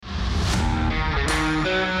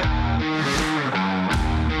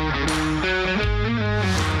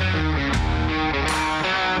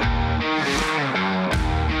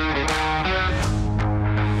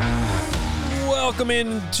Welcome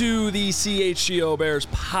into the CHGO Bears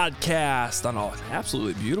podcast on an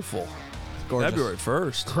absolutely beautiful February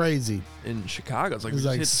 1st. Crazy. In Chicago. It's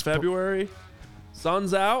like, It February.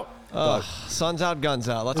 Sun's out. Sun's out, guns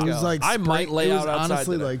out. Let's It go. was like I might lay it was out outside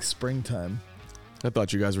honestly today. like springtime. I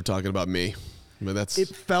thought you guys were talking about me. I mean, that's It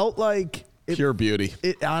felt like pure beauty.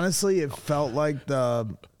 It honestly, it felt like the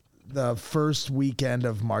first weekend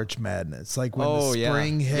of March Madness, like when the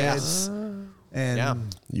spring hits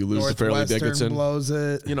and You lose to Fairleigh Northwestern Dickinson. blows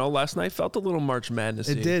it. You know, last night felt a little March Madness.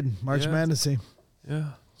 It did March Madnessy. Yeah.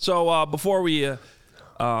 So before we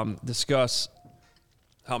discuss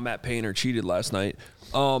how Matt Painter cheated last night,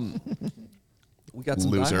 we got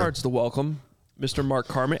some Loser. diehards to welcome. Mr. Mark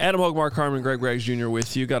Carman, Adam Hogue, Mark Carman, Greg Braggs Jr.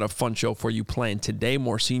 with you. Got a fun show for you planned today.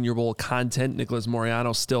 More Senior Bowl content. Nicholas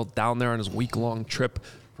Moriano still down there on his week-long trip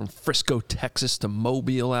from Frisco, Texas to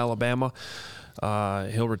Mobile, Alabama.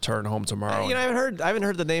 He'll return home tomorrow. I haven't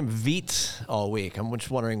heard the name Veet all week. I'm just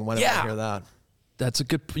wondering when I hear that. That's a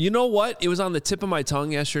good. You know what? It was on the tip of my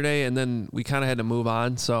tongue yesterday, and then we kind of had to move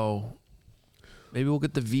on. So maybe we'll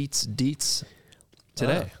get the Veets deets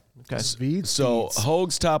today. Okay. So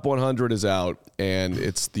Hoag's Top 100 is out, and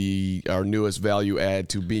it's our newest value add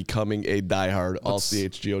to becoming a diehard.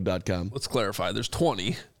 AllCHGO.com. Let's clarify. There's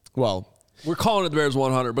 20. Well, We're calling it the Bears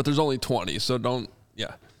 100, but there's only 20. So don't.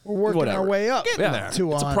 Yeah. We're working Whatever. our way up. Yeah. To It's a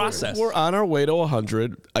 100. process. we're on our way to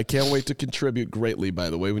 100. I can't wait to contribute greatly, by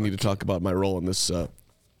the way. We need to talk about my role in this Yeah. How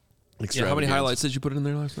many extravaganza. highlights did you put in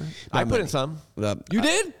there last night? I put in some. You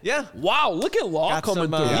did? Yeah. Wow. Look at Law Got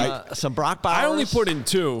coming some, through. some Brock Bowers. I only put in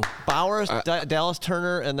 2. Bowers, Dallas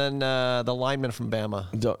Turner, and then the lineman from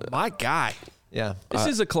Bama. My guy. Yeah. This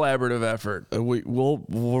is a collaborative effort. We're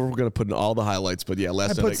going to put in all the highlights, but yeah,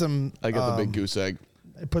 last night I got the big goose egg.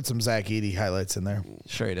 I put some Zach Edey highlights in there.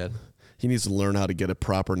 Sure he did. He needs to learn how to get a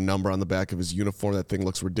proper number on the back of his uniform. That thing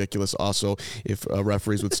looks ridiculous. Also, if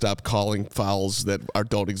referees would stop calling fouls that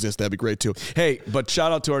don't exist, that'd be great too. Hey, but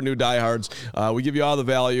shout out to our new diehards. We give you all the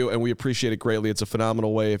value, and we appreciate it greatly. It's a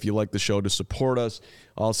phenomenal way, if you like the show, to support us.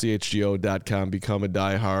 AllCHGO.com. Become a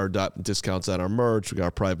diehard. Discounts on our merch. We got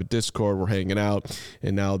our private Discord. We're hanging out.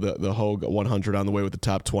 And now the Hogue 100 on the way with the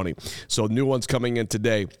top 20. So new ones coming in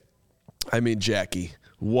today. I mean, Jackie,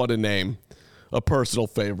 what a name. A personal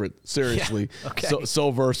favorite, seriously. Yeah, okay.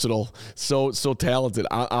 So versatile, so talented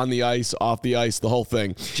on the ice, off the ice, the whole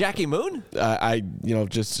thing. Jackie Moon? I'm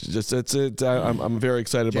very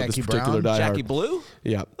excited about this Jackie particular Brown? diehard. Jackie Blue?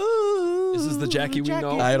 Yeah, Is this the Jackie we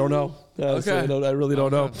know? I don't know. Okay. I really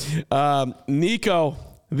don't know. Nico,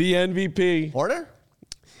 the MVP. Horner?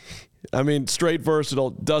 I mean, straight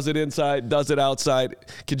versatile. Does it inside, does it outside,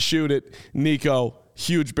 can shoot it. Nico,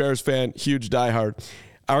 huge Bears fan, huge diehard.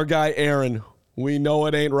 Our guy Aaron. We know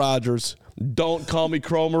it ain't Rodgers. Don't call me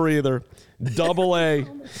Cromer either. Double A.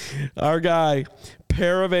 Our guy.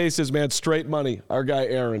 Pair of aces, man. Straight money. Our guy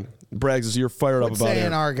Aaron. Braggs, you're fired up What's about saying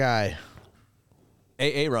Aaron. our guy?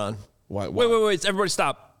 Aaron. Why? Wait. Everybody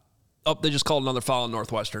stop. Oh, they just called another foul on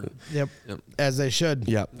Northwestern. Yep. As they should.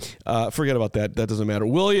 Yeah. Forget about that. That doesn't matter.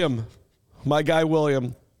 William. My guy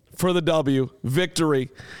William. For the W. Victory.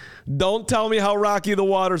 Don't tell me how rocky the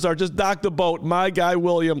waters are. Just dock the boat. My guy,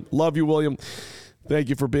 William. Love you, William. Thank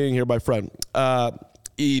you for being here, my friend.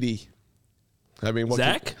 Edie. I mean,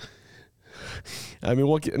 Zach?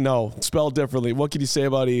 No, spelled differently. What can you say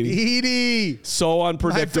about Edie? Edey. So My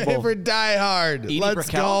unpredictable. favorite diehard. Edie Let's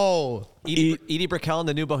Brickell? go. Edie Brickell and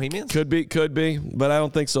the New Bohemians? Could be, but I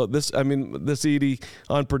don't think so. This Edie,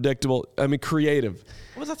 unpredictable. I mean, creative.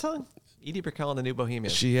 What was that song? Edie Brickell and the New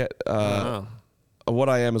Bohemians. She had, what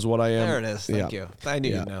I am is what I am. There it is. Thank you. I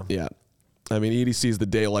knew you'd know. Yeah. I mean, Edie sees the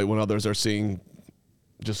daylight when others are seeing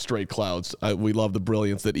just straight clouds. We love the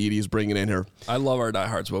brilliance that Edie is bringing in here. I love our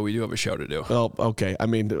diehards, but we do have a show to do. Oh, okay. I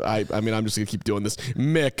mean, I'm just gonna keep doing this.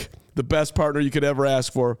 Mick, the best partner you could ever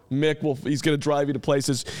ask for. Mick he's gonna drive you to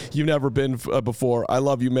places you've never been before. I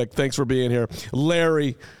love you, Mick. Thanks for being here.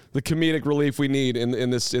 Larry, the comedic relief we need in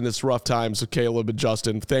this rough times. Caleb and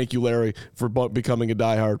Justin, thank you, Larry, for becoming a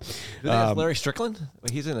diehard. Do they have Larry Strickland?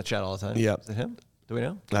 He's in the chat all the time. Yeah. Is it him? Do we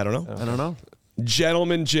know? I don't know. I don't know.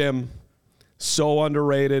 Gentleman Jim, so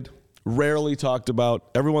underrated, rarely talked about.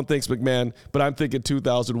 Everyone thinks McMahon, but I'm thinking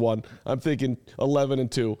 2001. I'm thinking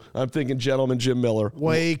 11-2. I'm thinking Gentleman Jim Miller.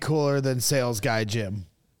 Way cooler than sales guy Jim.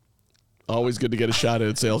 Always good to get a shot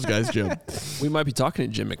at Sales Guys Jim. We might be talking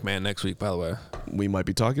to Jim McMahon next week, by the way. We might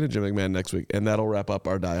be talking to Jim McMahon next week, and that'll wrap up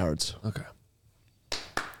our diehards. Okay.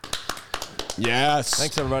 Yes.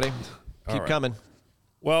 Thanks, everybody. Keep right. coming.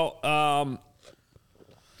 Well,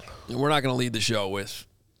 we're not going to lead the show with,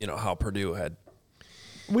 how Purdue had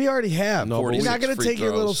We already have. No, You're not going to free take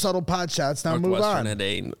your little throws. subtle pot shots. Now move Northwestern on. had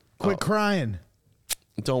 8. Quit crying.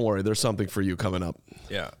 Don't worry, there's something for you coming up.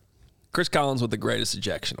 Yeah. Chris Collins with the greatest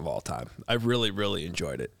ejection of all time. I really, really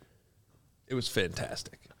enjoyed it. It was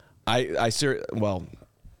fantastic. I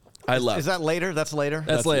left. Is that later? That's later?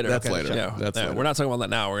 That's later. That's okay. later. Yeah. That's later. We're not talking about that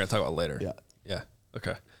now. We're going to talk about it later. Yeah. Yeah.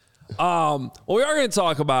 Okay. Well, we are going to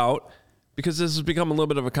talk about, because this has become a little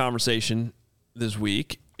bit of a conversation this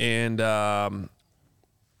week, and I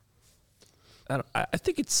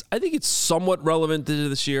think it's somewhat relevant to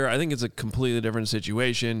this year. I think it's a completely different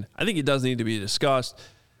situation. I think it does need to be discussed.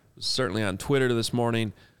 It was certainly on Twitter this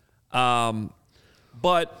morning. But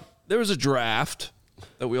there was a draft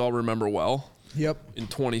that we all remember well. Yep. In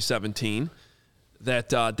 2017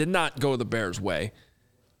 that did not go the Bears' way.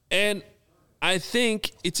 And I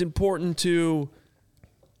think it's important to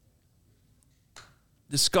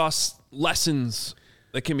discuss lessons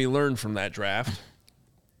that can be learned from that draft.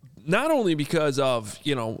 Not only because of,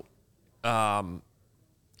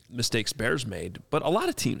 mistakes Bears made, but a lot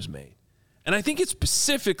of teams made. And I think it's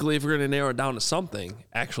specifically, if we're going to narrow it down to something,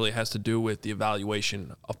 actually has to do with the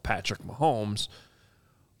evaluation of Patrick Mahomes.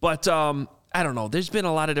 But I don't know. There's been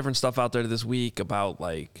a lot of different stuff out there this week about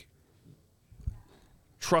like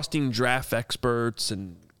trusting draft experts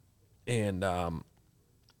and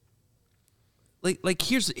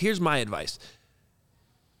here's my advice.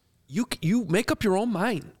 You make up your own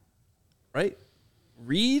mind, right?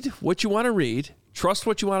 Read what you want to read, trust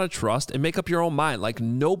what you want to trust, and make up your own mind. Like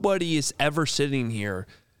nobody is ever sitting here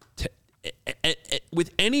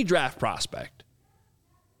with any draft prospect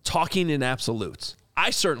talking in absolutes. I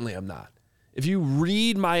certainly am not. If you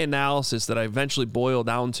read my analysis that I eventually boil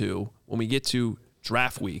down to when we get to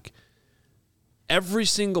draft week, every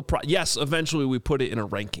single yes, eventually we put it in a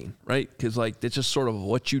ranking, right? Because like it's just sort of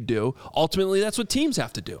what you do. Ultimately, that's what teams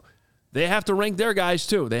have to do. They have to rank their guys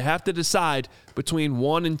too. They have to decide between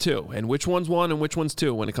 1 and 2 and which one's 1 and which one's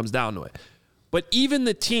 2 when it comes down to it. But even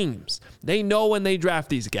the teams, they know when they draft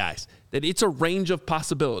these guys that it's a range of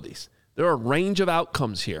possibilities. There are a range of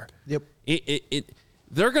outcomes here. Yep.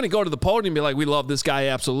 They're going to go to the podium and be like, we love this guy,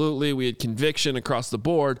 absolutely. We had conviction across the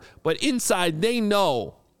board. But inside, they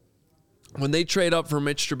know when they trade up for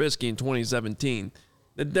Mitch Trubisky in 2017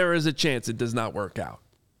 that there is a chance it does not work out.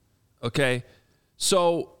 Okay?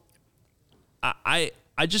 So I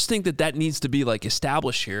just think that needs to be like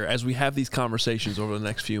established here as we have these conversations over the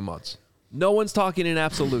next few months. No one's talking in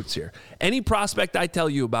absolutes here. Any prospect I tell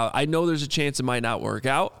you about, I know there's a chance it might not work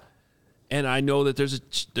out, and I know that there's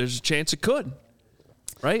a chance it could.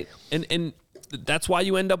 Right? And that's why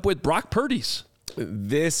you end up with Brock Purdy's.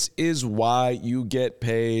 This is why you get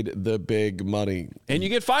paid the big money. And you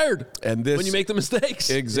get fired when you make the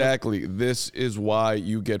mistakes. Exactly. This is why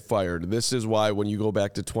you get fired. This is why when you go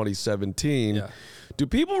back to 2017, do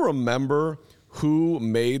people remember who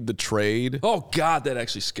made the trade? Oh, God, that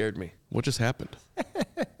actually scared me. What just happened?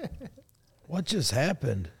 What just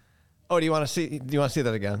happened? Oh, do you want to see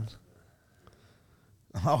that again?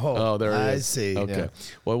 Oh, there it is. I see. Okay. Yeah.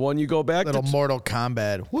 Well, when you go back little Mortal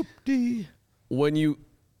Kombat. Whoop-dee. When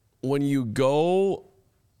you go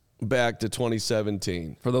back to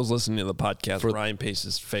 2017. For those listening to the podcast, Ryan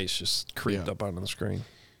Pace's face just creeped up on the screen.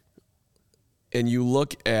 And you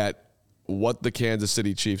look at what the Kansas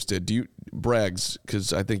City Chiefs did. Braggs,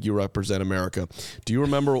 because I think you represent America. Do you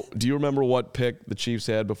remember what pick the Chiefs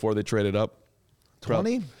had before they traded up?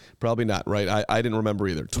 20? Probably not, right? I didn't remember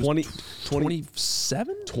either.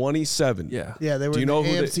 27? 27. Yeah. Yeah, they were in the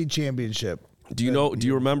AFC Championship. Do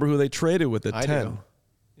you remember who they traded with at 10? Do.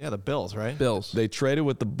 Yeah, the Bills, right? Bills. They traded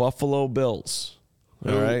with the Buffalo Bills.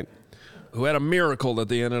 All right. Who had a miracle that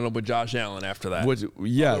they ended up with Josh Allen after that.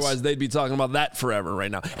 Yes. Otherwise, they'd be talking about that forever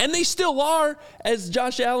right now. And they still are, as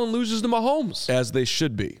Josh Allen loses to Mahomes. As they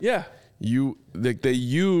should be. Yeah. They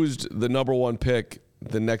used the number 1 pick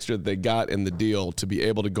the next year that they got in the deal to be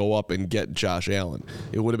able to go up and get Josh Allen.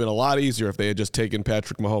 It would have been a lot easier if they had just taken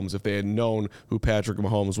Patrick Mahomes, if they had known who Patrick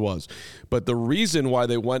Mahomes was. But the reason why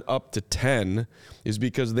they went up to 10 is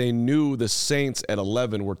because they knew the Saints at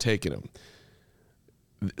 11 were taking him.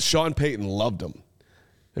 Sean Payton loved him.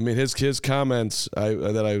 I mean, his comments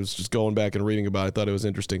that I was just going back and reading about, I thought it was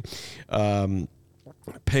interesting.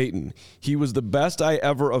 Peyton, he was the best I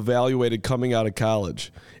ever evaluated coming out of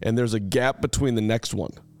college, and there's a gap between the next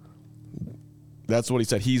one. That's what he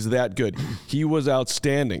said. He's that good. He was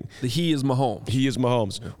outstanding. He is Mahomes. He is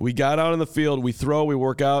Mahomes. We got out on the field. We throw. We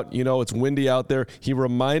work out. It's windy out there. He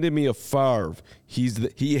reminded me of Favre.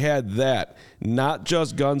 He had that. Not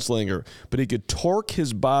just gunslinger, but he could torque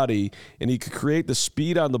his body, and he could create the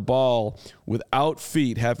speed on the ball without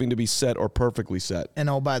feet having to be set or perfectly set. And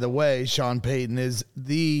oh, by the way, Sean Payton is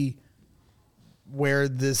where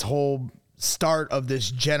this whole start of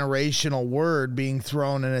this generational word being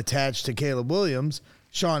thrown and attached to Caleb Williams,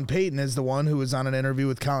 Sean Payton is the one who was on an interview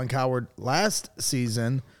with Colin Cowherd last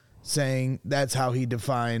season saying that's how he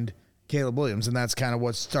defined Caleb Williams, and that's kind of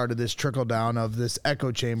what started this trickle down of this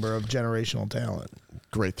echo chamber of generational talent.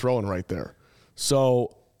 Great throwing right there.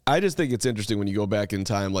 So I just think it's interesting when you go back in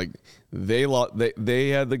time, like they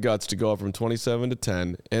had the guts to go up from 27 to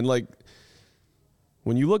 10, and like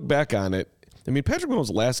when you look back on it, I mean, Patrick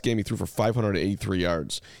Mahomes' last game he threw for 583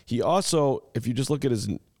 yards. He also, if you just look at his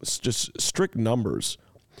just strict numbers,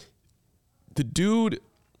 the dude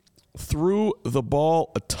threw the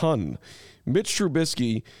ball a ton. Mitch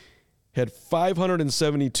Trubisky had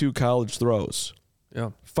 572 college throws.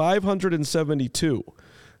 Yeah. 572.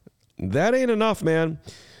 That ain't enough, man.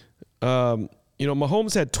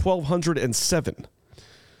 Mahomes had 1,207.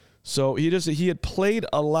 So he had played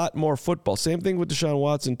a lot more football. Same thing with Deshaun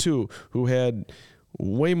Watson, too, who had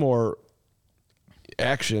way more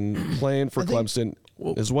action playing for Clemson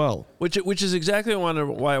as well. Which is exactly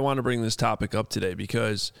why I want to bring this topic up today,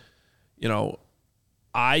 because,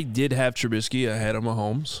 I did have Trubisky ahead of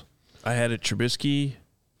Mahomes. I had a Trubisky,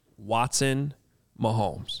 Watson,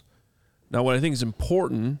 Mahomes. Now, what I think is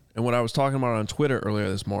important, and what I was talking about on Twitter earlier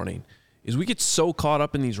this morning, is we get so caught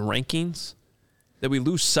up in these rankings that we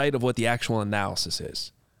lose sight of what the actual analysis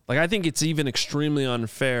is. Like, I think it's even extremely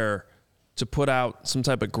unfair to put out some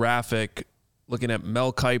type of graphic looking at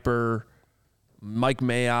Mel Kiper, Mike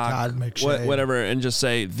Mayock, whatever, and just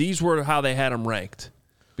say, these were how they had them ranked.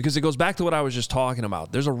 Because it goes back to what I was just talking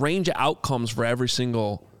about. There's a range of outcomes for every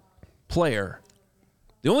single player.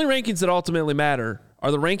 The only rankings that ultimately matter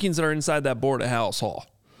are the rankings that are inside that board at Hallis Hall.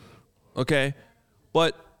 Okay?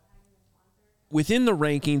 But within the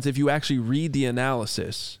rankings, if you actually read the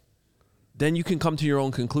analysis, then you can come to your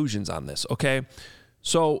own conclusions on this, okay?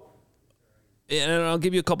 So, and I'll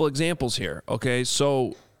give you a couple examples here, okay?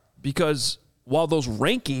 So, because while those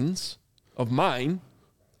rankings of mine,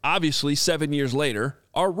 obviously 7 years later,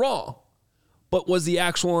 are wrong, but was the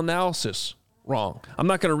actual analysis wrong? I'm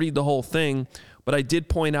not going to read the whole thing, but I did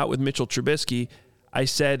point out with Mitchell Trubisky, I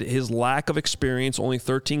said his lack of experience, only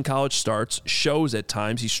 13 college starts, shows at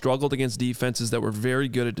times he struggled against defenses that were very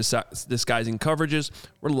good at disguising coverages,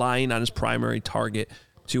 relying on his primary target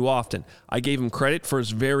too often. I gave him credit for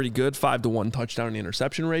his very good 5-to-1 touchdown to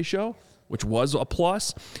interception ratio, which was a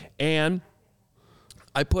plus, and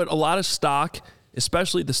I put a lot of stock,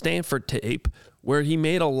 especially the Stanford tape, where he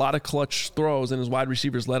made a lot of clutch throws and his wide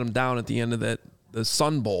receivers let him down at the end of the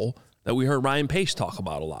Sun Bowl that we heard Ryan Pace talk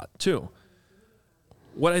about a lot too.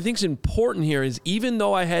 What I think is important here is even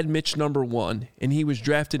though I had Mitch number 1 and he was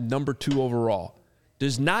drafted number 2 overall,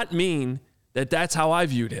 does not mean that that's how I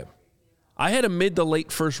viewed him. I had a mid to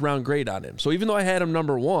late first round grade on him. So even though I had him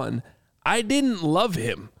number 1, I didn't love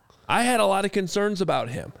him. I had a lot of concerns about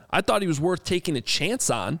him. I thought he was worth taking a chance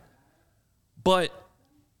on, but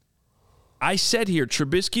I said here,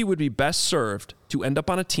 Trubisky would be best served to end up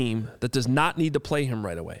on a team that does not need to play him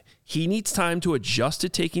right away. He needs time to adjust to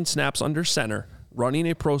taking snaps under center, running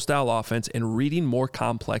a pro-style offense, and reading more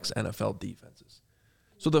complex NFL defenses.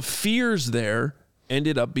 So the fears there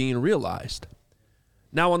ended up being realized.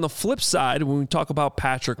 Now, on the flip side, when we talk about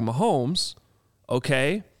Patrick Mahomes,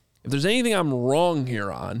 okay, if there's anything I'm wrong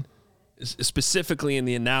here on, specifically in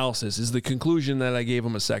the analysis, is the conclusion that I gave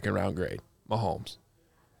him a second-round grade, Mahomes.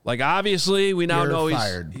 Like, obviously, we now know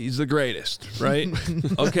he's the greatest, right?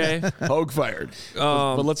 Okay? Hogue fired.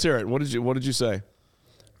 But let's hear it. What did you say?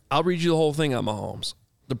 I'll read you the whole thing on Mahomes.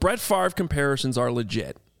 The Brett Favre comparisons are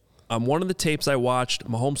legit. On one of the tapes I watched,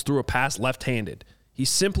 Mahomes threw a pass left-handed. He's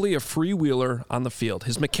simply a freewheeler on the field.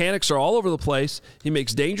 His mechanics are all over the place. He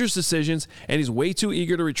makes dangerous decisions, and he's way too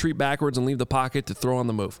eager to retreat backwards and leave the pocket to throw on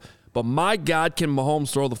the move. But my God, can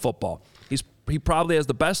Mahomes throw the football? He probably has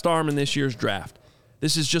the best arm in this year's draft.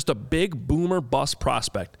 This is just a big boomer bust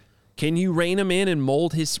prospect. Can you rein him in and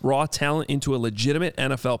mold his raw talent into a legitimate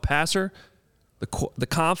NFL passer? The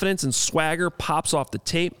confidence and swagger pops off the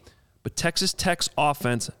tape, but Texas Tech's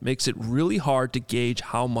offense makes it really hard to gauge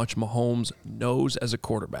how much Mahomes knows as a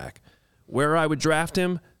quarterback. Where I would draft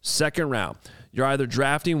him, second round. You're either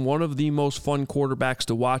drafting one of the most fun quarterbacks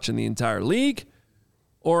to watch in the entire league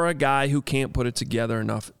or a guy who can't put it together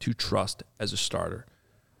enough to trust as a starter.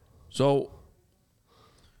 So,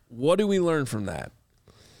 what do we learn from that?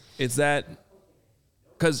 It's that,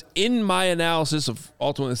 because in my analysis of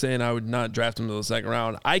ultimately saying I would not draft him to the second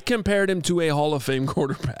round, I compared him to a Hall of Fame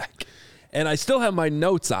quarterback. And I still have my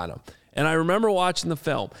notes on him. And I remember watching the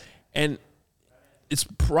film. And it's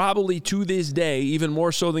probably to this day, even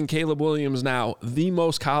more so than Caleb Williams now, the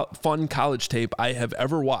most fun college tape I have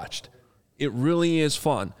ever watched. It really is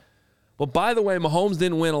fun. But by the way, Mahomes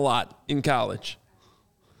didn't win a lot in college.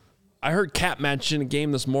 I heard Cap mention a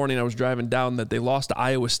game this morning. I was driving down that they lost to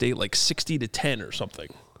Iowa State like 60-10 or something.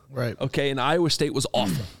 Right. Okay, and Iowa State was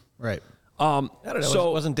awful. Right. I don't know.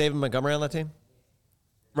 So wasn't David Montgomery on that team?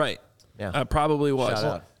 right. Yeah. Probably was. Shout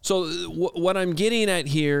out. So what I'm getting at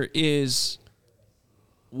here is,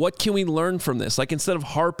 what can we learn from this? Like, instead of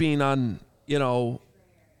harping on,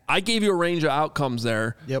 I gave you a range of outcomes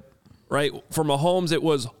there. Yep. Right? For Mahomes, it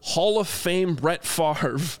was Hall of Fame Brett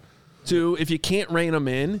Favre to, if you can't rein him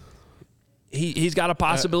in, he's got a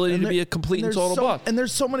possibility to be a complete and total bust. And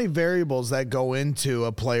there's so many variables that go into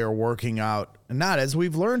a player working out. Not as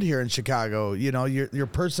we've learned here in Chicago, your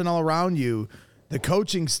personnel around you, the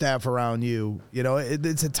coaching staff around you,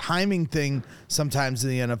 it's a timing thing sometimes in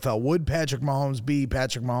the NFL. Would Patrick Mahomes be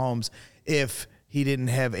Patrick Mahomes if he didn't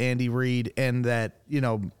have Andy Reid and that,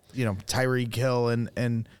 Tyreek Hill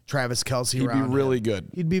and Travis Kelce around him? He'd be really good.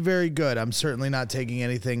 He'd be very good. I'm certainly not taking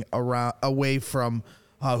anything away from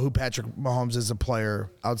who Patrick Mahomes is a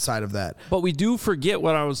player outside of that. But we do forget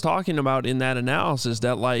what I was talking about in that analysis,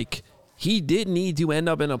 that like he did need to end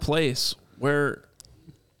up in a place where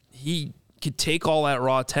he could take all that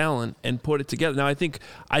raw talent and put it together. Now, I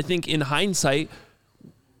think in hindsight,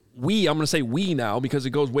 I'm going to say we now, because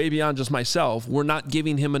it goes way beyond just myself, we're not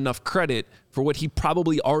giving him enough credit for what he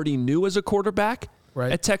probably already knew as a quarterback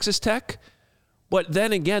at Texas Tech. But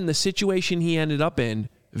then again, the situation he ended up in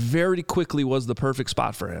very quickly was the perfect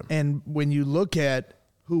spot for him. And when you look at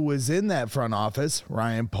who was in that front office,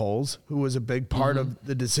 Ryan Poles, who was a big part of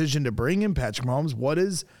the decision to bring in Patrick Mahomes, what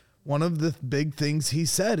is one of the big things he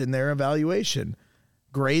said in their evaluation?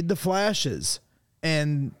 Grade the flashes.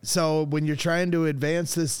 And so when you're trying to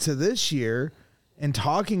advance this to this year and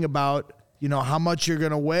talking about, how much you're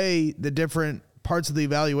going to weigh the different parts of the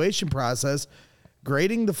evaluation process,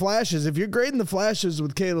 grading the flashes, if you're grading the flashes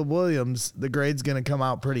with Caleb Williams, the grade's going to come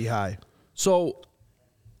out pretty high. So,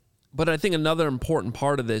 but I think another important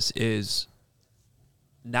part of this is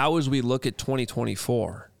now as we look at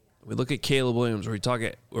 2024, we look at Caleb Williams, or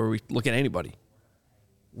we look at anybody,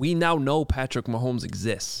 we now know Patrick Mahomes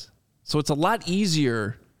exists. So it's a lot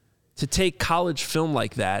easier to take college film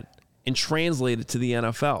like that and translate it to the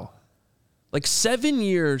NFL. Like 7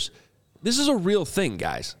 years, this is a real thing,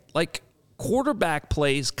 guys. Like, quarterback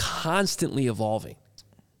play is constantly evolving.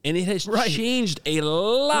 And it has changed a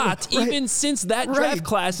lot even since that draft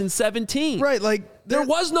class in 2017. Right, like there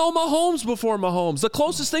was no Mahomes before Mahomes. The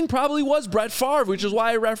closest thing probably was Brett Favre, which is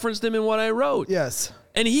why I referenced him in what I wrote. Yes.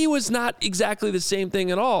 And he was not exactly the same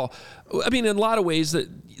thing at all. I mean, in a lot of ways,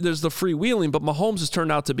 there's the freewheeling, but Mahomes has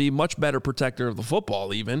turned out to be a much better protector of the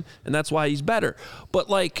football even, and that's why he's better. But,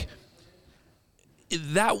 like,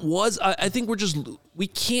 that was, I think we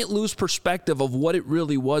can't lose perspective of what it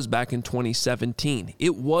really was back in 2017.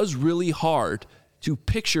 It was really hard to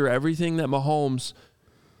picture everything that Mahomes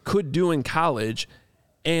could do in college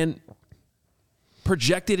and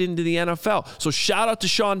project it into the NFL. So shout out to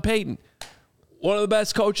Sean Payton, one of the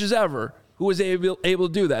best coaches ever, who was able to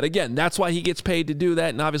do that. Again, that's why he gets paid to do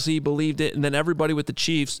that, and obviously he believed it. And then everybody with the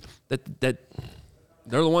Chiefs, that they're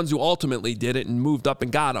the ones who ultimately did it and moved up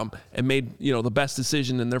and got them and made the best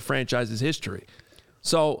decision in their franchise's history.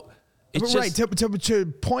 So it's right to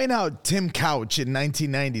point out Tim Couch in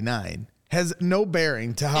 1999 has no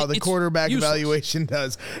bearing to how the quarterback evaluation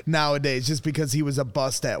does nowadays, just because he was a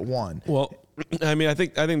bust at one. Well, I mean, I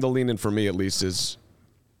think the lean in for me at least is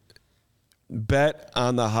bet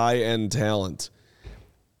on the high end talent.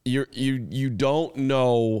 You don't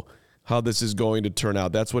know how this is going to turn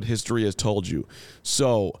out. That's what history has told you.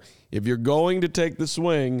 So if you're going to take the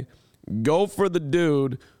swing, go for the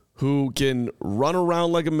dude who can run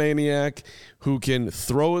around like a maniac, who can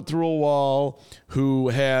throw it through a wall, who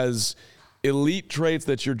has elite traits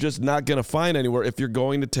that you're just not going to find anywhere if you're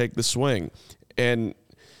going to take the swing. And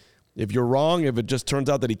if you're wrong, if it just turns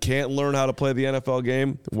out that he can't learn how to play the NFL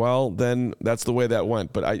game, well, then that's the way that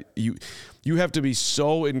went. But you have to be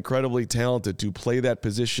so incredibly talented to play that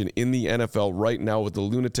position in the NFL right now with the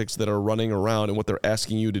lunatics that are running around and what they're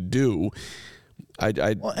asking you to do.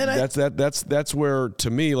 That's where, to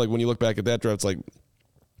me, like when you look back at that draft, it's like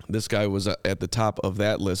this guy was at the top of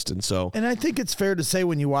that list. And I think it's fair to say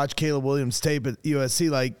when you watch Caleb Williams tape at USC,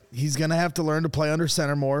 like he's going to have to learn to play under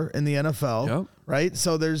center more in the NFL, right?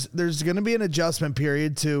 So there's going to be an adjustment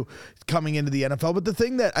period to coming into the NFL. But the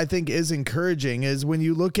thing that I think is encouraging is when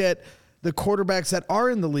you look at the quarterbacks that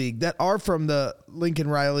are in the league, that are from the Lincoln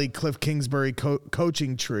Riley, Cliff Kingsbury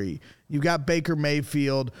coaching tree. You've got Baker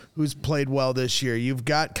Mayfield, who's played well this year. You've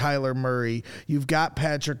got Kyler Murray. You've got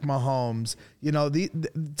Patrick Mahomes. You know,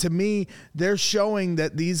 to me, they're showing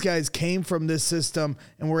that these guys came from this system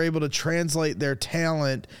and were able to translate their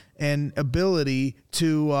talent and ability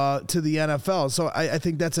to the NFL. So I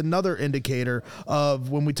think that's another indicator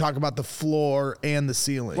of when we talk about the floor and the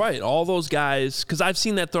ceiling. Right. All those guys, because I've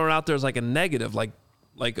seen that thrown out there as like a negative, like,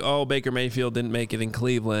 oh, Baker Mayfield didn't make it in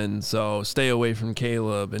Cleveland, so stay away from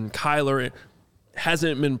Caleb. And Kyler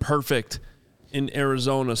hasn't been perfect in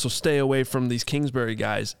Arizona, so stay away from these Kingsbury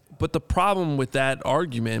guys. But the problem with that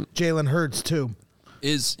argument, Jalen Hurts too,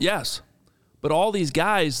 is yes. But all these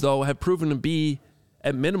guys, though, have proven to be,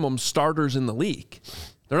 at minimum, starters in the league.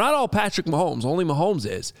 They're not all Patrick Mahomes. Only Mahomes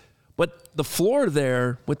is. But the floor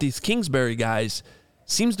there with these Kingsbury guys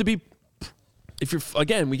seems to be,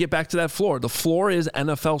 we get back to that floor. The floor is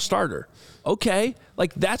NFL starter. Okay.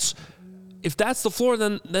 Like if that's the floor,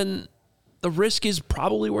 then the risk is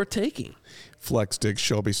probably worth taking. Flex Dig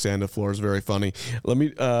Shelby Sanda floor is very funny. Let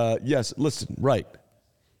me, yes, listen, right.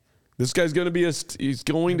 This guy's going to be he's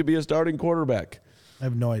going to be a starting quarterback. I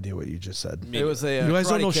have no idea what you just said. It was a you guys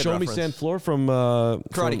don't know Kid Show reference. Me Sand Floor from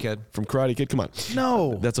Karate Kid. From Karate Kid. Come on.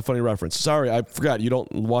 No. That's a funny reference. Sorry, I forgot. You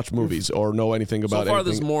don't watch movies or know anything about So far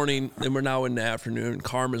anything. this morning, and we're now in the afternoon,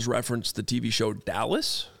 Carm has referenced the TV show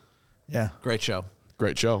Dallas. Yeah. Great show.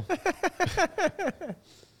 Great show.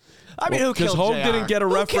 I mean, who killed Hogue JR? didn't get a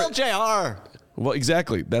Who reference. killed JR? Well,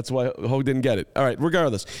 exactly. That's why Hogue didn't get it. All right,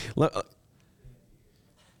 regardless.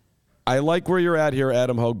 I like where you're at here,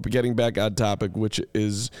 Adam Hogue, getting back on topic, which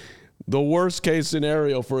is the worst case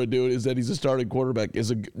scenario for a dude is that he's a starting quarterback.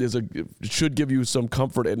 Should give you some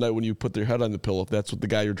comfort at night when you put your head on the pillow if that's what the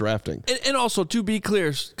guy you're drafting. And also, to be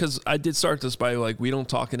clear, because I did start this by, we don't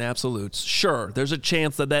talk in absolutes. Sure, there's a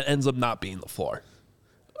chance that ends up not being the floor.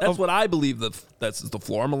 That's what I believe that's the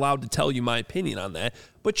floor. I'm allowed to tell you my opinion on that.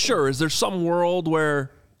 But sure, is there some world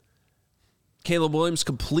where Caleb Williams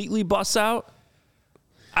completely busts out?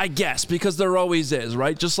 I guess, because there always is,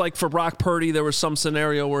 right? Just like for Brock Purdy, there was some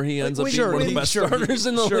scenario where he ends up being one of the best starters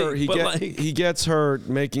in the league. He gets hurt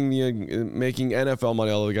making NFL money.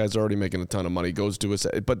 All the guys are already making a ton of money. Goes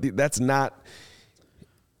to but that's not.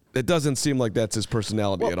 It doesn't seem like that's his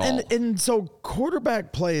personality at all. And so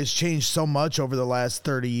quarterback play has changed so much over the last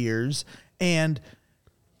 30 years, and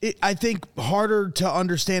I think harder to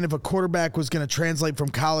understand if a quarterback was going to translate from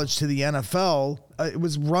college to the NFL. It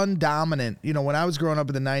was run dominant. You know, when I was growing up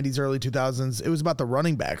in the 90s, early 2000s, it was about the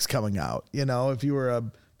running backs coming out. You know, if you were a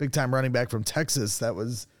big-time running back from Texas,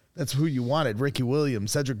 that's who you wanted. Ricky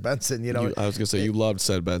Williams, Cedric Benson, you know. I was going to say you loved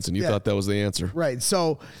Ced Benson. You thought that was the answer. Right.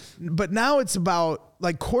 So, but now it's about,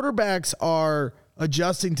 quarterbacks are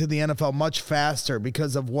adjusting to the NFL much faster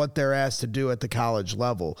because of what they're asked to do at the college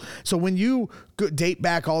level. So when you date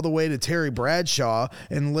back all the way to Terry Bradshaw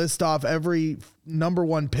and list off every number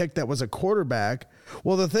one pick that was a quarterback,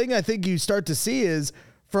 well, the thing I think you start to see is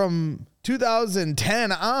from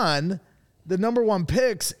 2010 on, the number one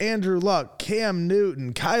picks, Andrew Luck, Cam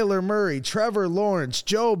Newton, Kyler Murray, Trevor Lawrence,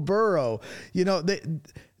 Joe Burrow, you know,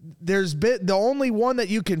 the only one that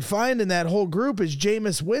you can find in that whole group is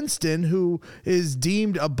Jameis Winston, who is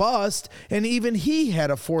deemed a bust, and even he had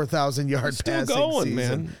a 4,000-yard passing going,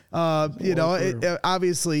 season. Man.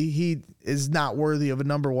 Obviously he is not worthy of a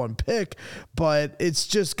number one pick, but it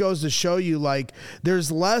just goes to show you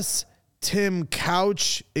there's less Tim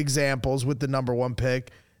Couch examples with the number one pick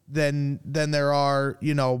than there are,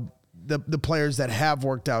 the players that have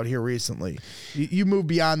worked out here recently. You move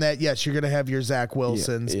beyond that. Yes, you're going to have your Zach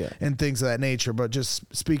Wilsons and things of that nature, but just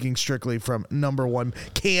speaking strictly from number one,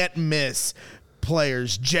 can't miss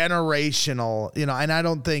players, generational, and I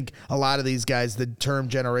don't think a lot of these guys, the term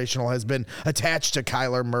generational has been attached to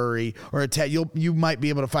Kyler Murray or you might be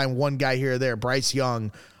able to find one guy here or there, Bryce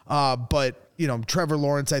Young, but Trevor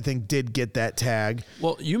Lawrence, I think, did get that tag.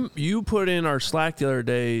 Well, you put in our Slack the other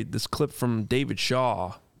day this clip from David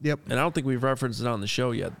Shaw. Yep. And I don't think we've referenced it on the show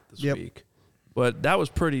yet this week. But that was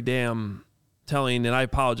pretty damn telling, and I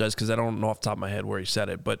apologize because I don't know off the top of my head where he said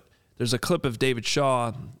it, but there's a clip of David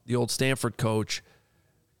Shaw, the old Stanford coach,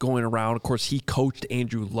 going around. Of course, he coached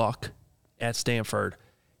Andrew Luck at Stanford,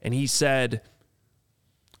 and he said,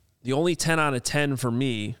 the only 10 out of 10 for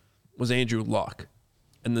me was Andrew Luck.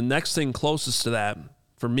 And the next thing closest to that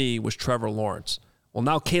for me was Trevor Lawrence. Well,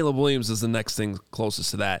 now Caleb Williams is the next thing closest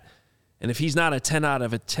to that. And if he's not a 10 out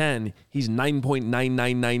of a 10, he's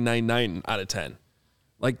 9.99999 out of 10.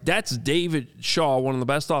 That's David Shaw, one of the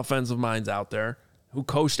best offensive minds out there, who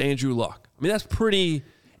coached Andrew Luck. I mean, that's pretty.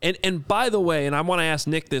 And by the way, and I want to ask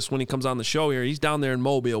Nick this when he comes on the show here. He's down there in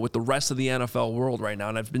Mobile with the rest of the NFL world right now,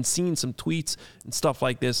 and I've been seeing some tweets and stuff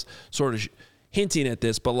like this sort of hinting at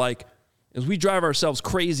this. But, like, as we drive ourselves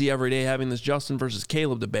crazy every day having this Justin versus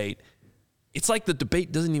Caleb debate, it's like the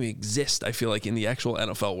debate doesn't even exist, I feel like, in the actual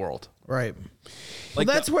NFL world. Right. Like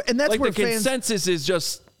well, that's where the fans, consensus is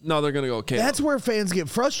just, no, they're going to go Caleb. That's where fans get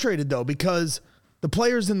frustrated, though, because the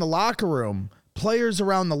players in the locker room, players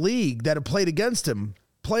around the league that have played against him,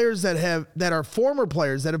 players that are former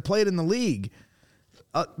players that have played in the league,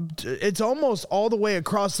 it's almost all the way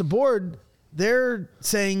across the board. They're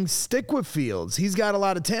saying stick with Fields. He's got a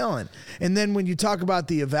lot of talent. And then when you talk about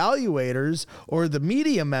the evaluators or the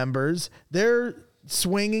media members, they're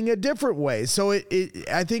swinging a different way. So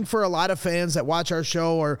I think for a lot of fans that watch our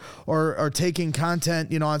show or are taking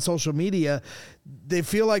content, on social media, they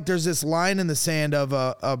feel like there's this line in the sand of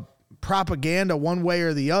a propaganda one way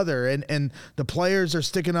or the other, and the players are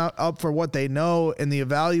sticking up for what they know, and the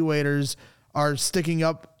evaluators are sticking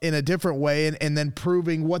up in a different way and then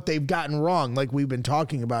proving what they've gotten wrong, like we've been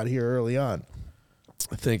talking about here early on.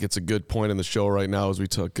 I think it's a good point in the show right now as we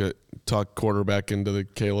talk quarterback into the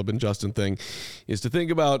Caleb and Justin thing, is to think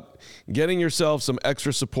about getting yourself some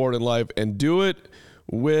extra support in life and do it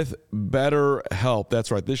with BetterHelp.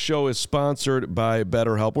 That's right. This show is sponsored by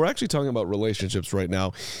BetterHelp. We're actually talking about relationships right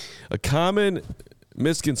now. A common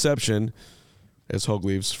misconception, as Hogue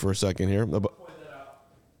leaves for a second here,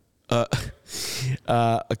 a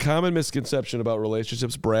common misconception about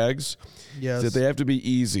relationships, Braggs, is that they have to be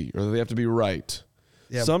easy or that they have to be right.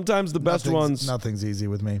 Yep. Sometimes the best ones... Nothing's easy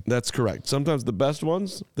with me. That's correct. Sometimes the best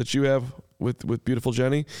ones that you have with beautiful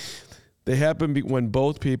Jenny, they happen when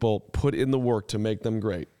both people put in the work to make them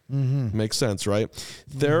great. Mm-hmm. Makes sense, right?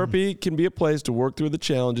 Mm-hmm. Therapy can be a place to work through the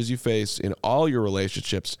challenges you face in all your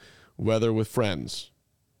relationships, whether with friends,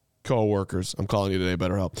 co-workers, I'm calling you today,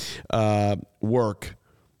 BetterHelp, work,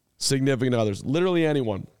 significant others, literally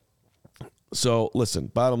anyone. So listen,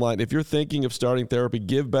 bottom line, if you're thinking of starting therapy,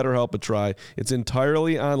 give BetterHelp a try. It's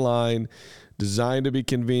entirely online, designed to be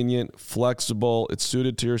convenient, flexible. It's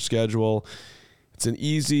suited to your schedule. It's an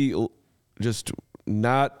easy, just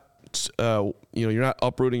not, you're not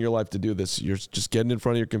uprooting your life to do this. You're just getting in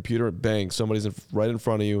front of your computer, bang, somebody's right in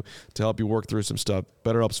front of you to help you work through some stuff.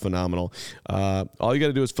 BetterHelp's phenomenal. All you got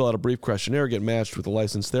to do is fill out a brief questionnaire, get matched with a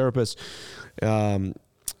licensed therapist.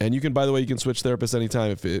 And you can, by the way, you can switch therapists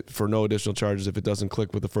anytime for no additional charges if it doesn't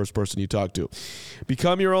click with the first person you talk to.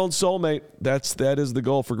 Become your own soulmate. That is the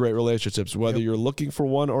goal for great relationships, whether you're looking for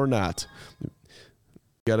one or not.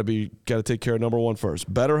 Got to take care of number one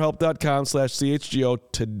first. BetterHelp.com/CHGO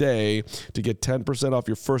today to get 10% off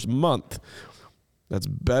your first month. That's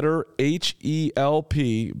BetterHelp.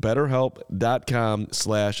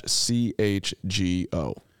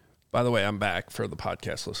 BetterHelp.com/CHGO. By the way, I'm back for the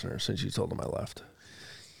podcast listeners since you told them I left.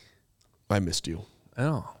 I missed you.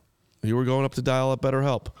 Oh. You were going up to dial up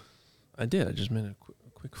BetterHelp. I did. I just made a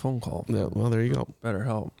quick phone call. Yeah, well, there you go.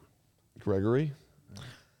 BetterHelp. Gregory?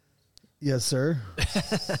 Yes, sir.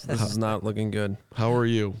 This is not looking good. How are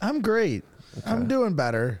you? I'm great. Okay. I'm doing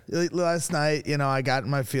better. Last night, I got in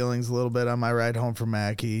my feelings a little bit on my ride home from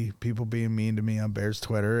Mackey, people being mean to me on Bears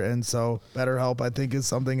Twitter. And so BetterHelp, I think, is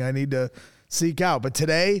something I need to seek out. But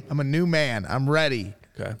today, I'm a new man. I'm ready.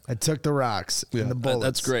 Okay. I took the rocks and the bullets.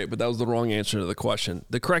 That's great, but that was the wrong answer to the question.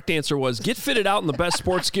 The correct answer was get fitted out in the best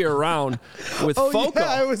sports gear around with FOCO.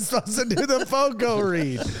 Yeah, I was supposed to do the FOCO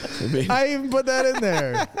read. I even put that in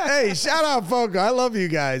there. Hey, shout out FOCO. I love you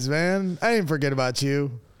guys, man. I didn't forget about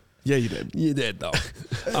you. Yeah, you did. You did, though.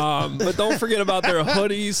 But don't forget about their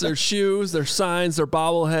hoodies, their shoes, their signs, their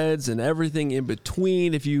bobbleheads, and everything in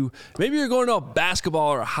between. Maybe you're going to a basketball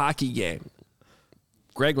or a hockey game.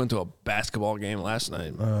 Greg went to a basketball game last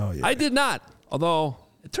night. Oh, yeah. I did not, although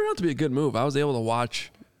it turned out to be a good move. I was able to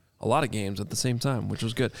watch a lot of games at the same time, which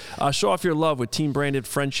was good. Show off your love with team-branded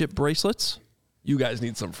friendship bracelets. You guys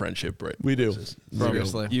need some friendship bracelets. We do.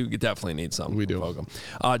 Seriously. You definitely need some. We do.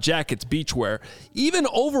 Jackets, beachwear, even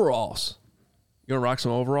overalls. You going to rock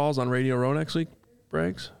some overalls on Radio Row next week,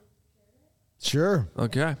 Braggs? Sure.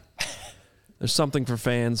 Okay. There's something for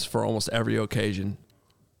fans for almost every occasion.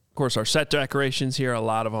 Of course, our set decorations here, a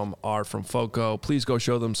lot of them are from FOCO. Please go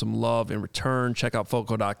show them some love in return. Check out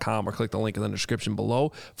FOCO.com or click the link in the description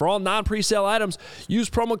below. For all non-presale items, use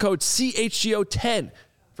promo code CHGO10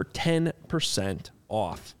 for 10%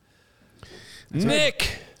 off.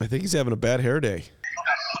 Nick! I think he's having a bad hair day.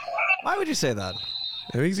 Why would you say that?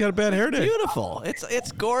 I think he's got a bad hair day. Beautiful.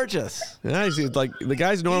 It's gorgeous. Yeah, he's like the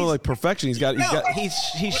guy's normally like perfection. He's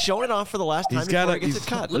shown it off for the last time before he gets it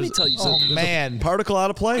cut. Let me tell you something. Oh, man. Particle out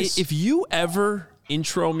of place. If you ever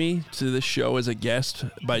intro me to this show as a guest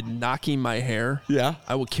by knocking my hair,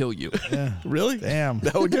 I will kill you. Yeah. Really? Damn.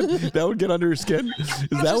 That would get under your skin? Is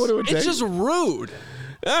that what it would take? It's just rude.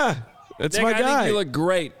 That's Nick, my guy. I think you look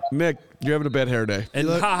great. Nick, you're having a bad hair day. And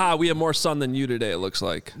we have more sun than you today, it looks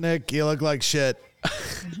like. Nick, you look like shit.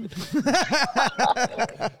 Me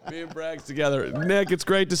and Braggs together. Nick, it's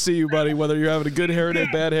great to see you, buddy. Whether you're having a good hair day,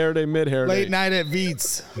 bad hair day, mid hair day. Late night at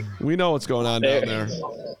Veets. We know what's going on down there.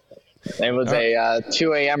 It was a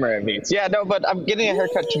 2 a.m.er at Veets. Yeah, no, but I'm getting a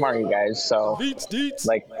haircut tomorrow, you guys. So, Veets.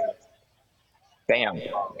 like, damn.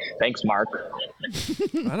 Thanks, Mark.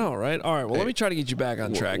 I know, right? All right, well, let me try to get you back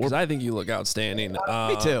on track because I think you look outstanding.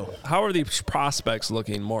 Me too. How are the prospects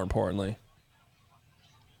looking, more importantly?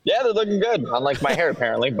 Yeah, they're looking good. Unlike my hair,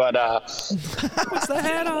 apparently. But What's the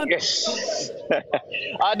hat on?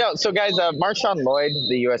 no. So, guys, Marshawn Lloyd,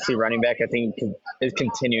 the USC running back, I think is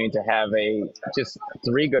continuing to have just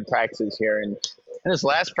 3 good practices here. And in this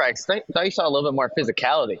last practice, I thought you saw a little bit more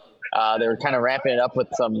physicality. They were kind of ramping it up with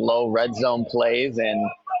some low red zone plays, and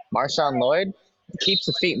Marshawn Lloyd keeps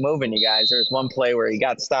the feet moving. You guys, there's one play where he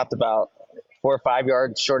got stopped about 4 or 5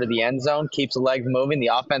 yards short of the end zone, keeps the legs moving. The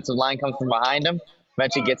offensive line comes from behind him.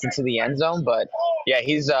 Eventually gets into the end zone, but yeah,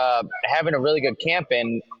 he's having a really good camp.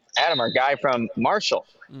 And Adam, our guy from Marshall,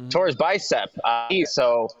 tore his bicep.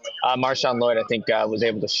 Marshawn Lloyd, I think, was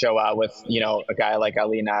able to show out with a guy like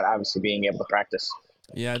Ali not obviously being able to practice.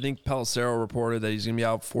 Yeah, I think Pelissero reported that he's going to be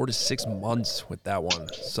out 4 to 6 months with that one.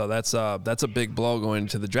 So that's a big blow going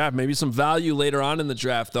into the draft. Maybe some value later on in the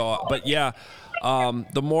draft, though. But yeah,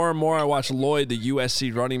 the more and more I watch Lloyd, the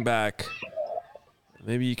USC running back.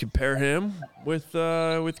 Maybe you compare him with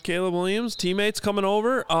Caleb Williams, teammates coming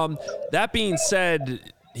over. That being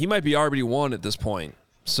said, he might be RB1 at this point,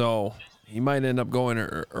 so he might end up going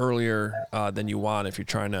earlier than you want if you're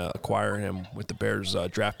trying to acquire him with the Bears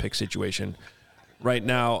draft pick situation right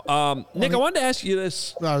now. Nick, I wanted to ask you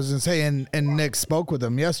this. I was going to say, and Nick spoke with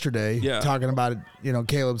him yesterday, talking about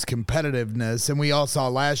Caleb's competitiveness, and we all saw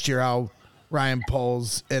last year how Ryan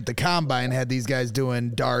Poles at the Combine had these guys doing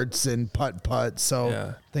darts and putt-putt, so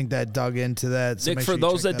I think that dug into that. So Nick, for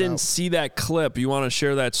those that didn't see that clip, you want to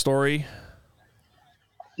share that story?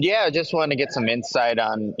 Yeah, I just wanted to get some insight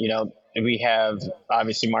on, we have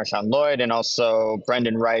obviously Marshawn Lloyd and also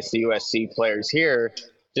Brendan Rice, the USC players here,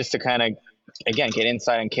 just to kind of, again, get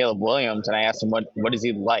insight on Caleb Williams. And I asked him, what is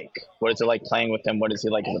he like? What is it like playing with him? What is he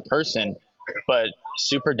like as a person? But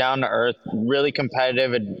super down to earth, really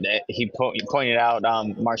competitive. And he pointed out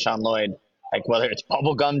Marshawn Lloyd, like whether it's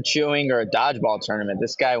bubblegum chewing or a dodgeball tournament,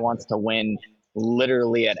 this guy wants to win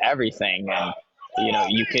literally at everything. And,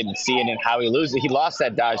 you can see it in how he loses. He lost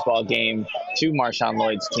that dodgeball game to Marshawn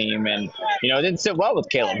Lloyd's team. And, it didn't sit well with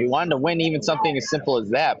Caleb. He wanted to win even something as simple as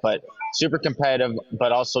that, but super competitive,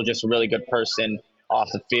 but also just a really good person off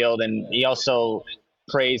the field. And he also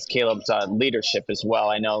praised Caleb's leadership as well.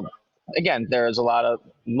 I know, again, there's a lot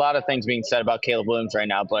of things being said about Caleb Williams right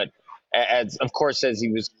now, but as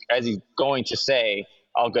he's going to say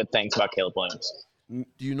all good things about Caleb Williams. Do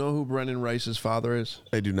you know who Brendan Rice's father is?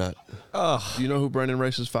 I do not. Do you know who Brendan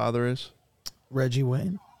Rice's father is? Reggie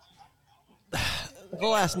Wayne. The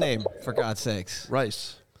last name, for God's sakes.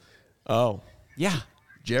 Rice. Oh, Yeah.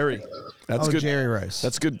 Jerry. that's good. Jerry Rice.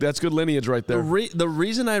 That's good. That's good lineage right there. The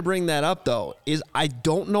reason I bring that up, though, is I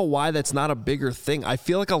don't know why that's not a bigger thing. I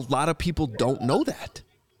feel like a lot of people don't know that.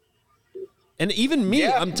 And even me,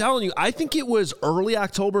 I'm telling you, I think it was early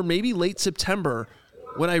October, maybe late September,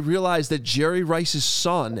 when I realized that Jerry Rice's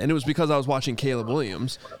son, and it was because I was watching Caleb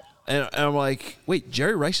Williams, and I'm like, wait,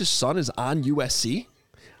 Jerry Rice's son is on USC?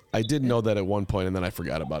 I did know that at one point, and then I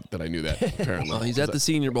forgot about that. I knew that, apparently. Well, he's at the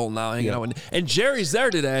Senior Bowl now hanging out. And Jerry's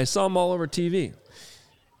there today. I saw him all over TV.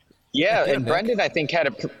 Yeah, and Brendan, I think, had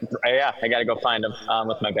I got to go find him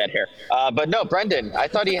with my bad hair. But no, Brendan, I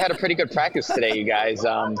thought he had a pretty good practice today, you guys.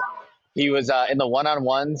 He was in the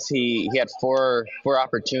one-on-ones. He had four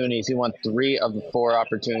opportunities. He won 3 of the 4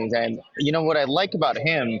 opportunities. And, what I like about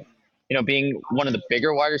him, being one of the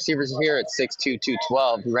bigger wide receivers here at 6'2",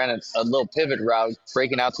 212, he ran a little pivot route,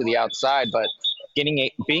 breaking out to the outside, but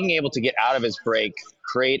being able to get out of his break,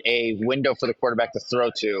 create a window for the quarterback to throw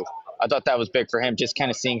to. I thought that was big for him, just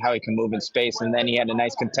kind of seeing how he can move in space. And then he had a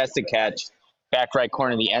nice contested catch, back right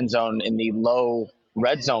corner of the end zone in the low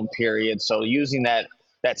red zone period. So using that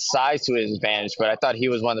size to his advantage, but I thought he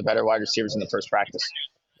was one of the better wide receivers in the first practice.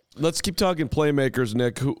 Let's keep talking playmakers,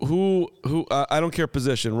 Nick. Who I don't care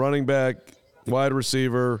position, running back, wide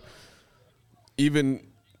receiver, even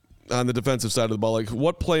on the defensive side of the ball. Like,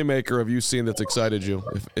 what playmaker have you seen that's excited you,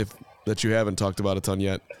 if that you haven't talked about a ton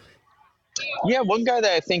yet? Yeah, one guy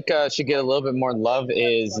that I think should get a little bit more love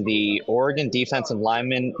is the Oregon defensive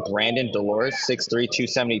lineman Brandon Delores, 6'3",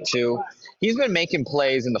 272. He's been making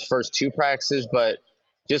plays in the first two practices, but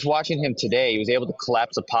just watching him today, he was able to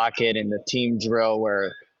collapse a pocket in the team drill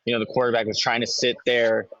where, the quarterback was trying to sit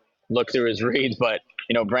there, look through his reads, but,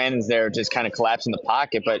 Brandon's there just kind of collapsing the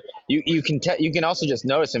pocket. But you can also just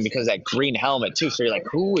notice him because of that green helmet too. So you're like,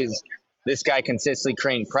 who is this guy consistently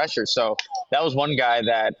creating pressure? So that was one guy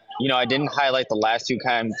that, I didn't highlight the last two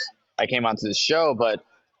times I came onto the show, but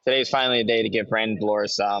today's finally a day to give Brandon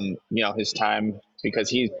Delores, his time because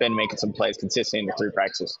he's been making some plays consistently in the three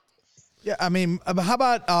practices. Yeah, I mean, how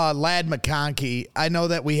about Ladd McConkey? I know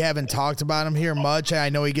that we haven't talked about him here much. I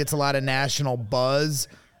know he gets a lot of national buzz,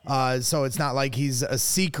 so it's not like he's a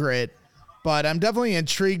secret. But I'm definitely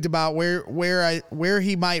intrigued about where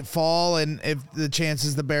he might fall and if the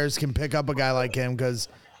chances the Bears can pick up a guy like him because,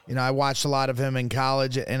 I watched a lot of him in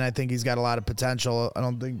college, and I think he's got a lot of potential. I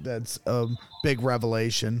don't think that's a big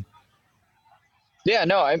revelation. Yeah,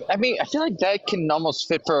 no, I mean, I feel like that can almost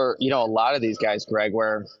fit for, a lot of these guys, Greg,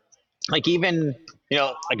 where like even,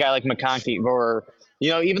 a guy like McConkey or,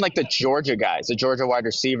 even like the Georgia guys, the Georgia wide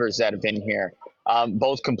receivers that have been here,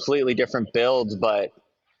 both completely different builds, but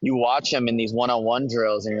you watch them in these one-on-one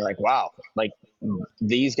drills and you're like, wow, like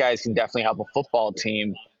these guys can definitely help a football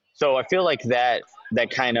team. So I feel like that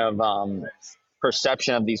kind of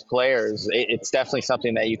perception of these players, it's definitely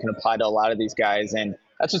something that you can apply to a lot of these guys. And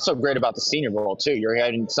that's what's so great about the Senior Bowl too. You're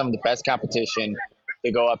having some of the best competition.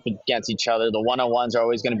 They go up against each other. The one-on-ones are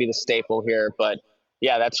always going to be the staple here. But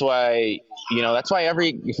yeah, that's why we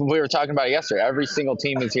were talking about it yesterday, every single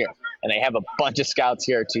team is here and they have a bunch of scouts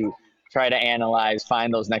here to try to analyze,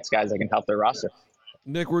 find those next guys that can help their roster.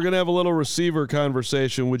 Nick, we're going to have a little receiver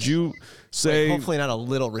conversation. Would you say... hopefully not a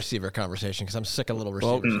little receiver conversation because I'm sick of little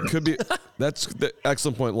receivers. Well, could be. That's the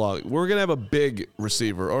excellent point, Law. We're going to have a big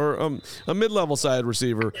receiver or a mid-level side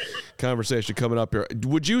receiver conversation coming up here.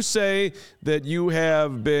 Would you say that you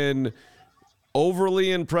have been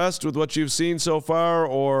overly impressed with what you've seen so far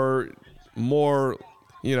or more,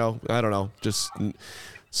 I don't know, just...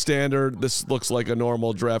 standard, this looks like a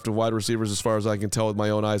normal draft of wide receivers as far as I can tell with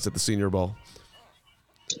my own eyes at the Senior Bowl?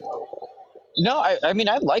 No, I mean,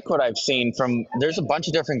 I like what I've seen from – there's a bunch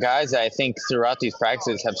of different guys that I think throughout these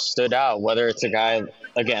practices have stood out, whether it's a guy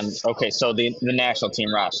 – again, okay, so the national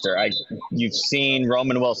team roster. You've seen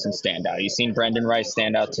Roman Wilson stand out. You've seen Brendan Rice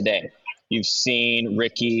stand out today. You've seen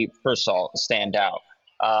Ricky Pearsall stand out.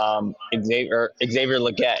 Xavier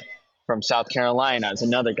Legette from South Carolina is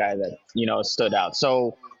another guy that, stood out.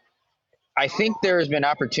 So I think there's been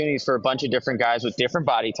opportunities for a bunch of different guys with different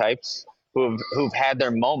body types who've had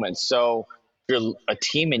their moments. So if you're a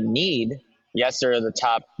team in need, yes, there are the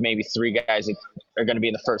top maybe three guys that are going to be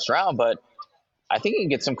in the first round, but I think you can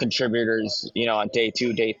get some contributors, on day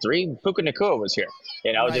 2, day 3. Puka Nacua was here,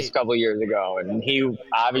 right. Just a couple of years ago. And he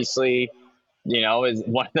obviously, is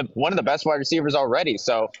one of the best wide receivers already.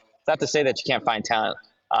 So it's not to say that you can't find talent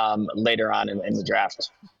later on in the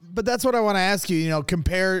draft. But that's what I want to ask you,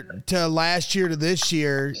 compared to last year to this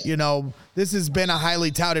year, this has been a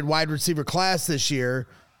highly touted wide receiver class this year.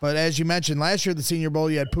 But as you mentioned, last year at the Senior Bowl,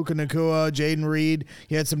 you had Puka Nacua, Jaden Reed.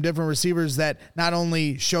 You had some different receivers that not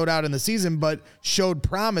only showed out in the season, but showed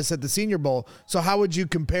promise at the Senior Bowl. So how would you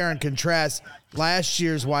compare and contrast last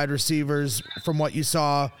year's wide receivers from what you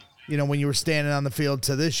saw, when you were standing on the field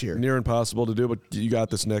to this year? Near impossible to do, but you got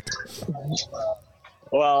this, Nick.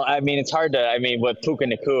 Well, I mean, it's hard to, what Puka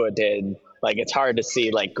Nacua did, it's hard to see,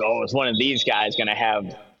 is one of these guys going to have,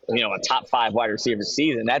 a top 5 wide receiver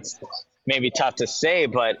season? That's maybe tough to say,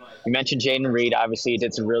 but you mentioned Jaden Reed. Obviously, he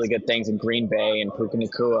did some really good things in Green Bay and Puka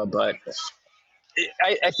Nacua, but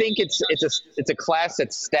I think it's a class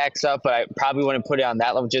that stacks up, but I probably wouldn't put it on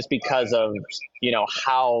that level just because of,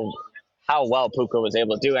 how well Puka was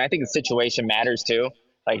able to do. And I think the situation matters too.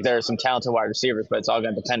 There are some talented wide receivers, but it's all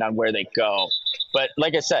going to depend on where they go. But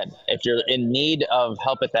like I said, if you're in need of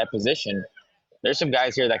help at that position, there's some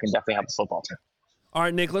guys here that can definitely help the football team. All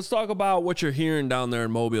right, Nick, let's talk about what you're hearing down there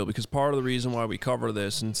in Mobile, because part of the reason why we cover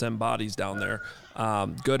this and send bodies down there,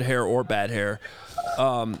 good hair or bad hair,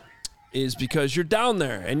 is because you're down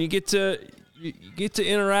there and you get to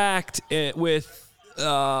interact with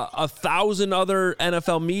 1,000 other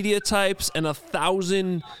NFL media types and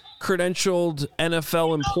 1,000 credentialed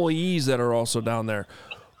NFL employees that are also down there.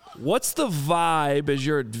 What's the vibe as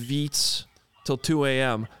you're at Veets till 2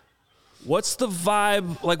 a.m.? What's the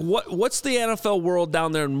vibe? What's the NFL world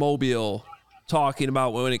down there in Mobile talking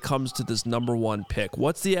about when it comes to this number 1 pick?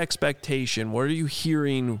 What's the expectation? What are you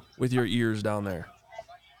hearing with your ears down there?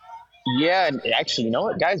 Yeah, and actually, you know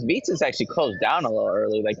what, guys? Beats is actually closed down a little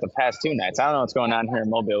early, like the past 2 nights. I don't know what's going on here in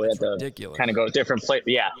Mobile. We have to ridiculous. kind of go to different places.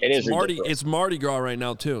 Yeah, it is ridiculous. It's Mardi Gras right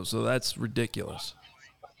now, too, so that's ridiculous.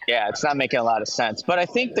 Yeah, it's not making a lot of sense. But I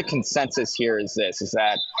think the consensus here is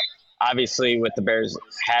that obviously with the Bears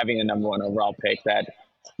having a number 1 overall pick, that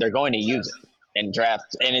they're going to use it in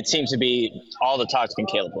draft. And it seems to be all the talk's been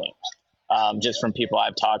Caleb Williams. Just from people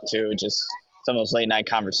I've talked to, just some of those late night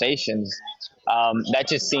conversations. That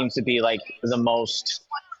just seems to be like the most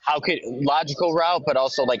logical route, but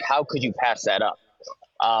also like how could you pass that up?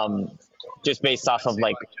 Just based off of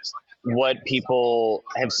like what people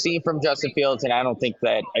have seen from Justin Fields, and I don't think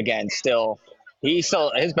that again,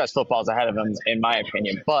 his best football is ahead of him in my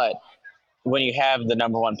opinion. But when you have the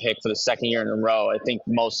number 1 pick for the 2nd year in a row, I think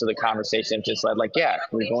most of the conversation just led like, yeah,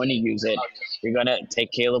 we're going to use it. You're going to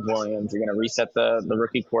take Caleb Williams. You're going to reset the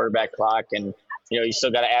rookie quarterback clock, and you still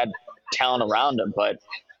got to add talent around him. But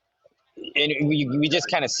we just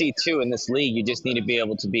kind of see too in this league, you just need to be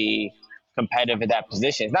able to be competitive at that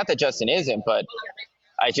position. It's not that Justin isn't, but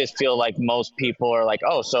I just feel like most people are like,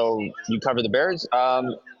 oh, so you cover the Bears?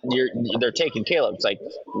 They're taking Caleb. It's like,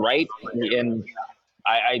 right? And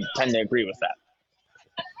I tend to agree with that.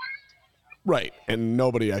 Right, and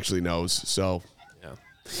nobody actually knows. So, yeah.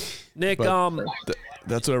 Nick,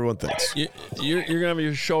 that's what everyone thinks. You're gonna have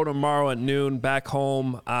your show tomorrow at noon back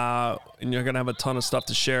home, and you're gonna have a ton of stuff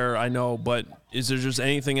to share. I know, but is there just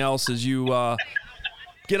anything else as you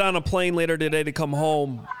get on a plane later today to come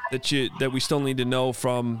home that we still need to know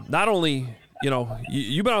from not only?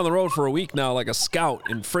 You've been on the road for a week now, like a scout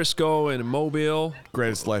in Frisco and in Mobile.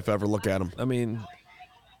 Greatest life ever. Look at him. I mean,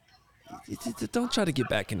 don't try to get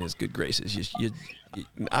back in his good graces.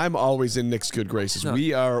 I'm always in Nick's good graces. No,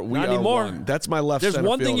 we are anymore. One. That's my left. There's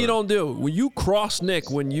one thing fielder. you don't do. When you cross Nick,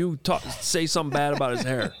 when you say something bad about his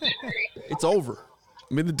hair, it's over.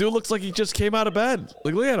 I mean, the dude looks like he just came out of bed.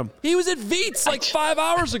 Like, look at him. He was at Veets like 5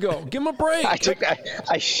 hours ago. Give him a break.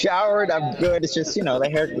 I showered. I'm good. It's just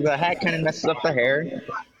the hat kind of messes up the hair.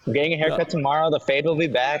 I'm getting a haircut tomorrow. The fade will be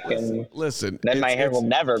back, and then my hair will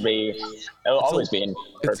never be. It'll always be in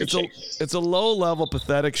perfect shape. It's a low-level,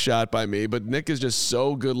 pathetic shot by me, but Nick is just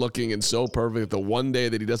so good-looking and so perfect. The one day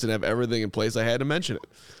that he doesn't have everything in place, I had to mention it.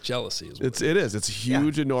 Jealousy is. It is. It's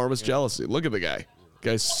huge, enormous jealousy. Look at the guy. The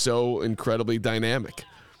guy's so incredibly dynamic.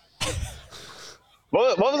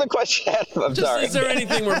 What was the question? I'm sorry. Is there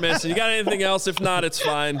anything we're missing? You got anything else? If not, it's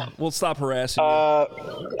fine. We'll stop harassing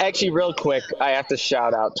you. Actually, real quick, I have to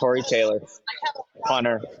shout out Tory Taylor,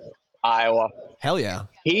 punter, Iowa. Hell yeah.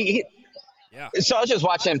 So I was just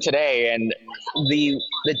watching him today, and the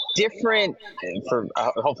different for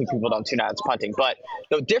hopefully people don't tune out. It's punting, but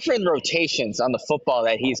the different rotations on the football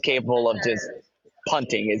that he's capable of just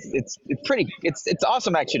punting it's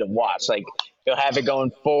awesome actually to watch. Like, he'll have it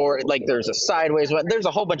going forward, like there's a sideways one. There's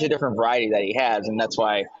a whole bunch of different variety that he has, and that's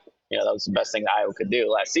why that was the best thing that Iowa could do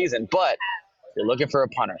last season. But if you're looking for a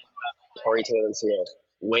punter, Tory Taylor's here,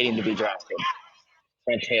 waiting to be drafted.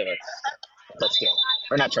 Trent Taylor, let's go.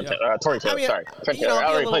 Or not Trent Taylor, Tory Taylor. Sorry, Trent Taylor. I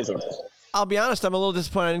already plays him. I'll be honest, I'm a little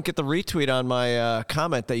disappointed I didn't get the retweet on my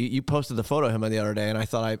comment that you posted the photo of him the other day, and I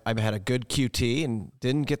thought I had a good QT and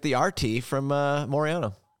didn't get the RT from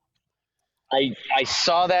Moriano. I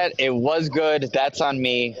saw that. It was good. That's on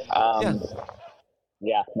me.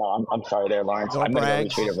 No, I'm sorry there, Lawrence. I'm going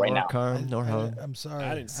to retweet it right now. I'm sorry.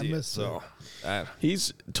 I didn't see it. So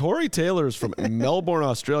he's Tory Taylor's from Melbourne,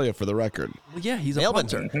 Australia, for the record. Well, yeah, he's a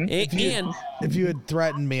punter. Mm-hmm. And if you had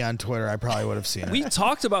threatened me on Twitter, I probably would have seen it. We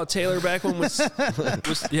talked about Taylor back when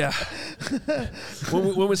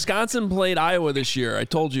when Wisconsin played Iowa this year. I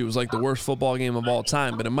told you it was like the worst football game of all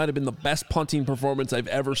time, but it might have been the best punting performance I've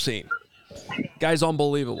ever seen. Guy's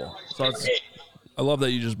unbelievable. So I love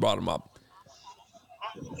that you just brought him up.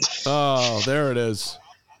 Oh, there it is.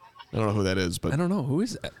 I don't know who that is, but I don't know. Who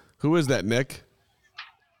is that? Who is that, Nick?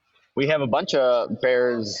 We have a bunch of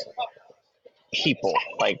Bears people,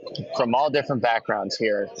 like from all different backgrounds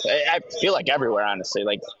here. I feel like everywhere, honestly.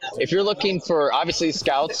 Like, if you're looking for, obviously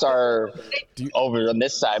scouts are over on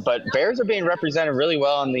this side, but Bears are being represented really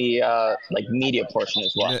well on the media portion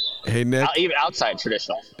as well. Hey, Nick. Even outside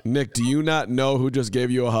traditional. Nick, do you not know who just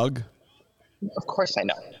gave you a hug? Of course I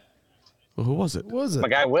know. Well, who was it? What was it? My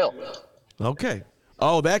guy Will. Okay.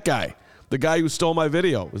 Oh, that guy. The guy who stole my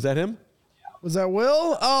video. Was that him? Was that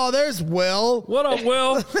Will? Oh, there's Will. What up,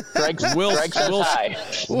 Will? Greg says hi.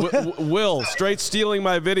 Will, straight stealing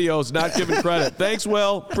my videos, not giving credit. Thanks,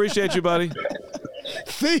 Will. Appreciate you, buddy.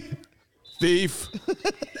 Thief.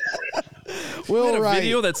 Will, right?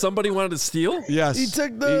 Video that somebody wanted to steal? Yes. He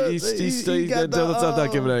took the. Let's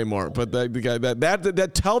not give it anymore. But the guy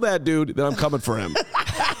that tell that dude that I'm coming for him.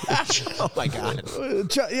 Oh my God.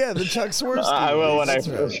 The Chuck Swirsky. I will when That's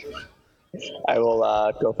right. I will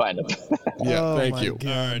go find him. Yeah, Oh, thank my you.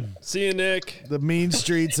 God. See you, Nick. The mean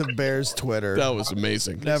streets of Bears Twitter. That was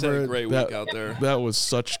amazing. Nick's had Never- a great week out there. That was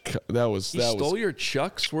such. That was. He That stole was. your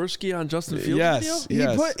Chuck Swirsky on Justin Fields Yes.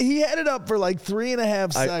 video? Yes. He had it up for like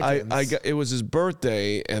 3.5 seconds. I got, it was his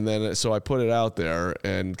birthday, and then so I put it out there,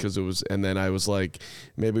 and because it was, and then I was like,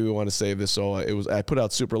 maybe we want to save this. So it was. I put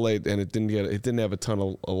out super late, and it didn't have a ton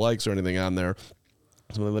of likes or anything on there.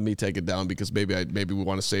 So let me take it down because maybe we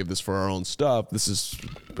want to save this for our own stuff.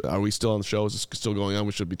 Are we still on the show? Is this still going on?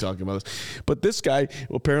 We should be talking about this. But this guy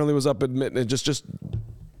apparently was up admitting it, just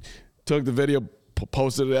took the video,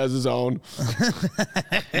 posted it as his own.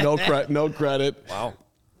 No credit. Wow.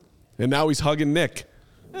 And now he's hugging Nick.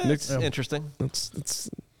 It's interesting.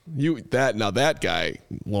 That guy,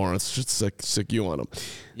 Lawrence, should sick you on him.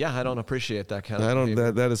 Yeah, I don't appreciate that kind of I don't.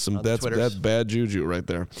 behavior That is some. on the That's Twitters. bad juju right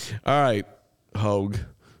there. All right, Hogue,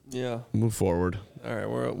 Yeah. move forward. All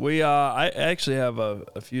right. I actually have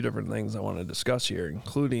a few different things I want to discuss here,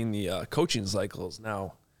 including the coaching cycle is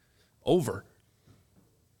now over.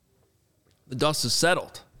 The dust is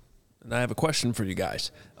settled. And I have a question for you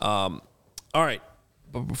guys. All right.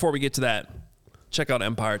 But before we get to that, check out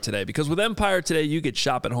Empire Today. Because with Empire Today, you get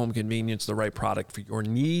shop at home convenience, the right product for your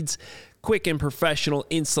needs, quick and professional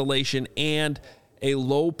installation, and a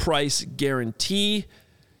low price guarantee.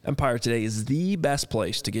 Empire Today is the best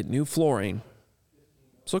place to get new flooring.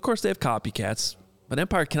 So, of course, they have copycats, but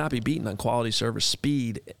Empire cannot be beaten on quality, service,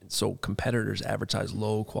 speed. So competitors advertise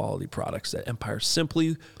low-quality products that Empire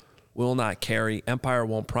simply will not carry. Empire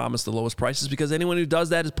won't promise the lowest prices because anyone who does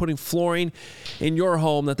that is putting flooring in your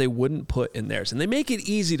home that they wouldn't put in theirs. And they make it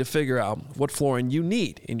easy to figure out what flooring you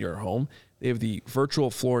need in your home. They have the virtual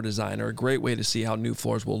floor designer, a great way to see how new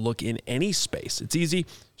floors will look in any space. It's easy.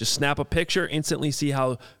 Just snap a picture, instantly see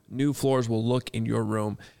how new floors will look in your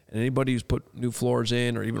room. And anybody who's put new floors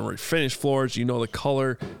in or even refinished floors, you know the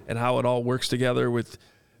color and how it all works together with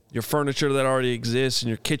your furniture that already exists and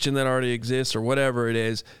your kitchen that already exists or whatever it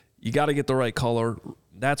is. You got to get the right color.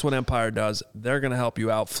 That's what Empire does. They're going to help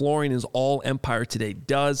you out. Flooring is all Empire Today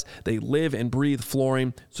does. They live and breathe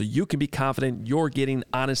flooring, so you can be confident you're getting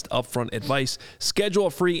honest, upfront advice. Schedule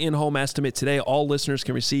a free in-home estimate today. All listeners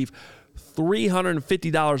can receive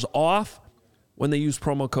 $350 off when they use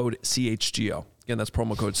promo code CHGO. Again, that's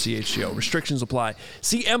promo code CHGO. Restrictions apply.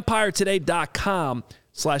 See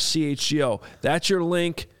EmpireToday.com/CHGO. That's your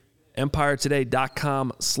link.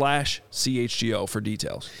 EmpireToday.com/CHGO for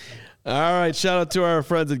details. All right, shout out to our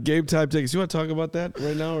friends at Game Time Tickets. You want to talk about that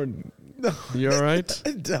right now, or you all right?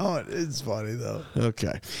 I don't. It's funny though.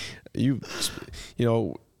 Okay, you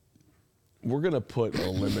know, we're gonna put a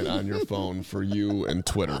limit on your phone for you and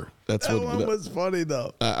Twitter. That's That what one was funny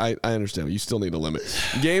though. I understand. You still need a limit.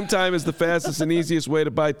 Game Time is the fastest and easiest way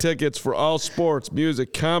to buy tickets for all sports,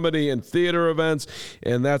 music, comedy, and theater events.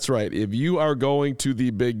 And that's right. If you are going to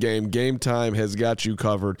the big game, Game Time has got you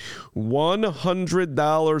covered.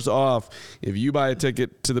 $100 off if you buy a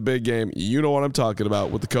ticket to the big game. You know what I'm talking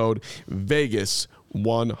about with the code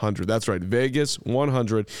VEGAS100. That's right.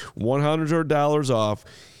 VEGAS100. $100 off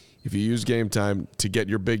if you use Game Time to get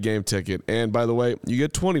your big game ticket. And by the way, you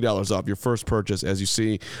get $20 off your first purchase, as you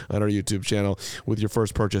see on our YouTube channel, with your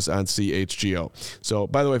first purchase on CHGO. So,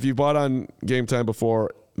 by the way, if you bought on Game Time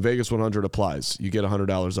before, Vegas 100 applies. You get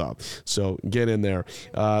 $100 off. So get in there.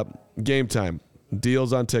 Game Time,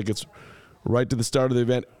 deals on tickets right to the start of the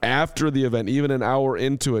event, after the event, even an hour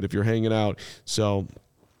into it if you're hanging out. So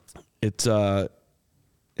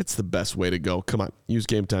it's the best way to go. Come on, use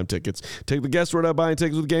Game Time tickets. Take the guesswork out of buying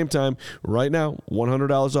tickets with Game Time right now.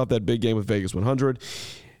 $100 off that big game with Vegas 100.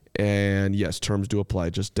 And yes, terms do apply.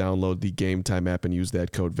 Just download the Game Time app and use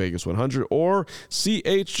that code Vegas 100 or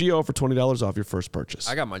CHGO for $20 off your first purchase.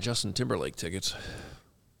 I got my Justin Timberlake tickets.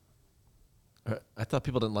 I thought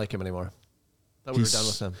people didn't like him anymore. I thought we were done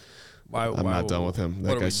with him. I'm not done with him.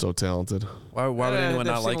 That guy's so talented. Why would anyone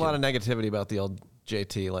not like him? A lot him? of negativity about the old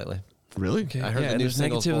JT lately. Really? I heard the new there's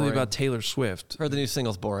single's negativity boring. about Taylor Swift. Heard the new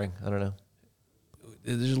single's boring. I don't know.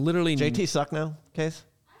 There's literally JT suck now, Case?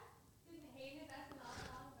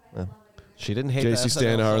 She didn't hate JC the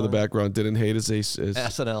Standhauer in the SNL background didn't hate his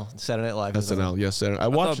SNL, Saturday Night Live. SNL. Yes, Saturday. I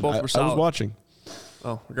watched. both were I was solid. watching.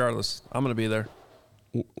 Oh, regardless, I'm gonna be there.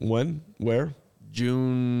 When? Where?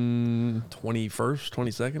 June 21st,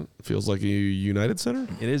 22nd. Feels like a United Center.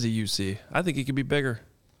 It is a UC. I think it could be bigger,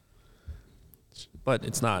 but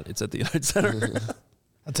it's not. It's at the United Center.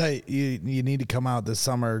 I'll tell you, you need to come out this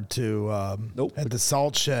summer to Nope. at the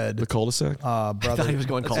Salt Shed. The cul-de-sac. Brother, thought he was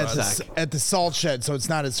going at cul-de-sac. at the Salt Shed, so it's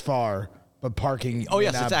not as far. but parking. Oh, may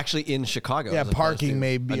yes, not- it's actually in Chicago. Yeah, as opposed parking to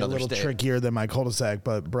may be a another little state. trickier than my cul-de-sac,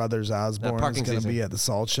 but Brothers Osborne is parking going to season. be at the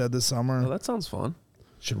Salt Shed this summer. Oh, that sounds fun.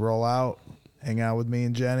 Should roll out, hang out with me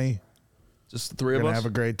and Jenny. Just the three We're of going to us.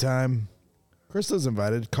 have a great time. Krista's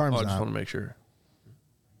invited. Oh, Carm's I just not. want to make sure.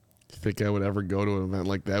 You think I would ever go to an event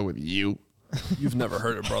like that with you? You've never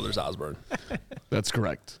heard of Brothers Osborne. That's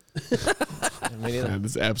correct. Me neither. That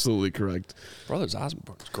is absolutely correct. Brothers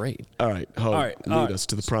Osborne is great. All right, Ho, All right, lead us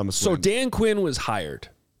to the promised So land. Dan Quinn was hired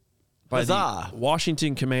by the Huzzah.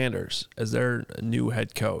 Washington Commanders as their new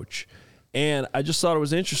head coach. And I just thought it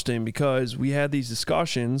was interesting because we had these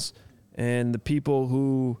discussions, and the people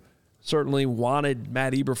who certainly wanted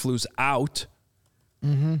Matt Eberflus out,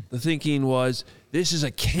 the thinking was, this is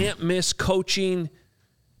a can't-miss coaching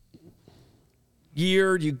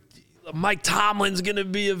year. Mike Tomlin's going to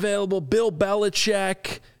be available, Bill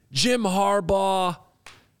Belichick, Jim Harbaugh.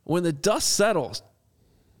 When the dust settles,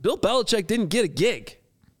 Bill Belichick didn't get a gig,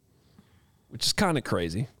 which is kind of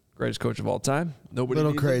crazy. Greatest coach of all time. Nobody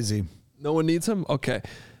Little needs him. crazy. No one needs him? Okay.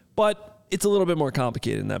 But it's a little bit more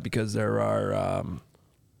complicated than that because there are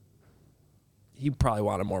he probably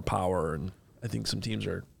wanted more power, and I think some teams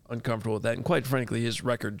are uncomfortable with that. And quite frankly, his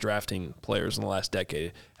record drafting players in the last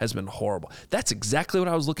decade has been horrible. That's exactly what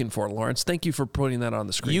I was looking for, Lawrence. Thank you for putting that on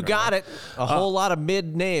the screen. You right got now. it. A whole lot of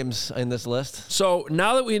mid names in this list. So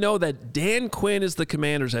now that we know that Dan Quinn is the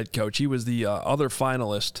Commanders head coach, he was the other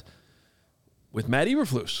finalist with Matt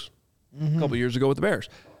Eberflus a couple years ago with the Bears.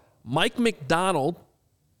 Mike McDonald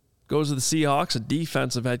goes to the Seahawks, a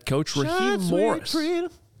defensive head coach. Raheem Morris.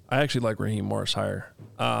 I actually like Raheem Morris higher.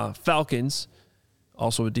 Falcons,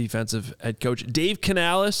 also a defensive head coach. Dave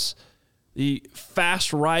Canales, the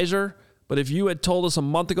fast riser. But if you had told us a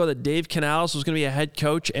month ago that Dave Canales was going to be a head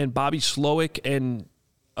coach and Bobby Slowick and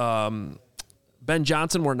Ben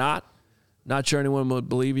Johnson were not sure anyone would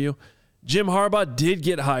believe you. Jim Harbaugh did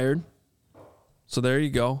get hired. So there you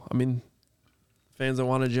go. I mean, fans that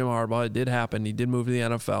wanted Jim Harbaugh, it did happen. He did move to the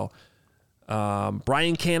NFL.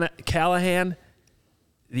 Brian Callahan,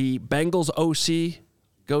 the Bengals OC,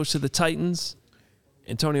 goes to the Titans.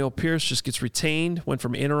 Antonio Pierce just gets retained, went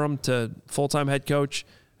from interim to full-time head coach,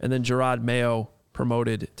 and then Gerard Mayo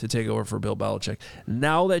promoted to take over for Bill Belichick.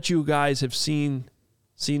 Now that you guys have seen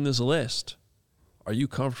this list, are you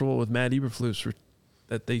comfortable with Matt Eberflus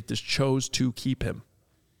that they just chose to keep him?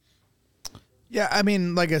 Yeah, I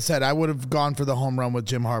mean, like I said, I would have gone for the home run with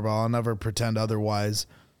Jim Harbaugh. I'll never pretend otherwise.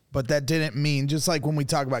 But that didn't mean, just like when we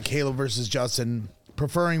talk about Caleb versus Justin,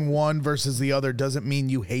 preferring one versus the other doesn't mean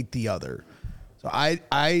you hate the other. So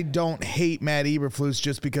I don't hate Matt Eberflus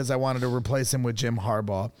just because I wanted to replace him with Jim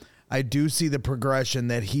Harbaugh. I do see the progression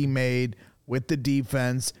that he made with the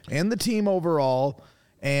defense and the team overall.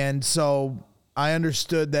 And so I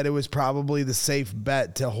understood that it was probably the safe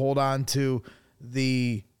bet to hold on to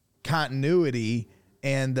the continuity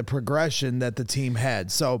and the progression that the team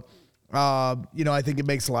had. So, I think it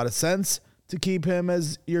makes a lot of sense to keep him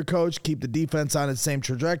as your coach, keep the defense on its same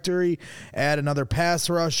trajectory, add another pass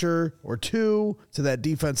rusher or two to that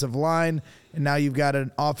defensive line, and now you've got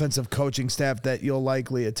an offensive coaching staff that you'll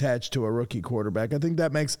likely attach to a rookie quarterback. I think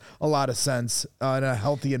that makes a lot of sense in a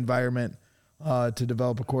healthy environment to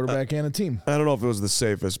develop a quarterback and a team. I don't know if it was the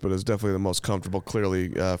safest, but it's definitely the most comfortable, clearly,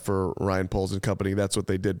 for Ryan Poles and company. That's what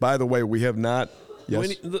they did. By the way, we have not...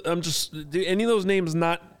 Yes? Do any of those names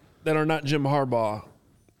that are not Jim Harbaugh,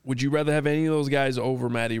 would you rather have any of those guys over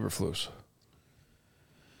Matt Eberflus?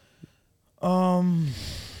 I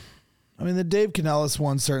mean, the Dave Canales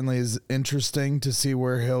one certainly is interesting to see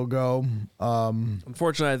where he'll go.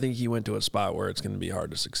 Unfortunately, I think he went to a spot where it's going to be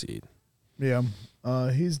hard to succeed. Yeah.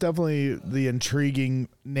 He's definitely the intriguing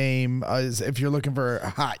name if you're looking for a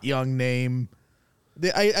hot young name.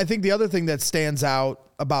 I think the other thing that stands out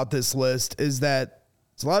about this list is that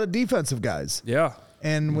it's a lot of defensive guys. Yeah.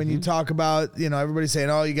 And when you talk about, everybody's saying,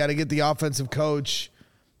 oh, you got to get the offensive coach,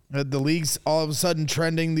 the league's all of a sudden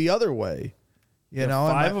trending the other way.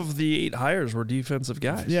 Five of the 8 hires were defensive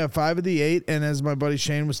guys. Yeah, 5 of the 8. And as my buddy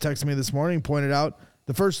Shane was texting me this morning, pointed out,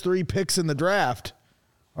 the first 3 picks in the draft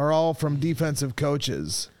are all from defensive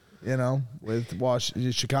coaches,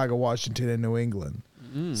 with Chicago, Washington, and New England.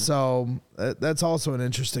 So that's also an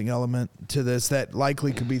interesting element to this that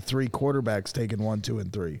likely could be 3 quarterbacks taken 1, 2,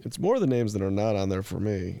 and 3. It's more the names that are not on there for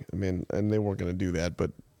me. I mean, and they weren't going to do that,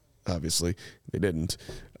 but obviously they didn't.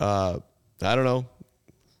 I don't know.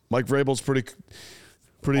 Mike Vrabel's pretty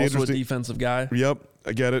Also interesting. a defensive guy. Yep,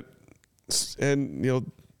 I get it. And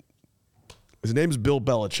his name's Bill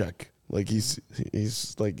Belichick. Like he's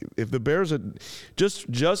like, if the Bears had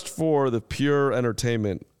just for the pure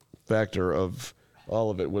entertainment factor of All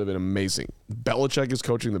of it would have been amazing. Belichick is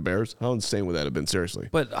coaching the Bears. How insane would that have been? Seriously.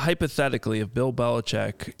 But hypothetically, if Bill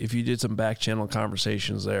Belichick, if you did some back channel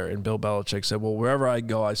conversations there, and Bill Belichick said, "Well, wherever I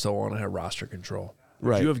go, I still want to have roster control,"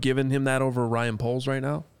 Right. would you have given him that over Ryan Poles right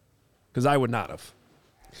now? Because I would not have.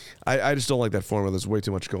 I just don't like that formula. There's way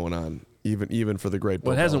too much going on, even for the great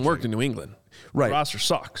Bill Well, it hasn't Belichick. worked in New England. Right. The roster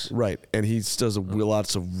sucks. Right, and he does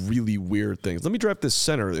lots of really weird things. Let me draft this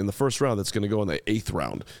center in the first round that's going to go in the 8th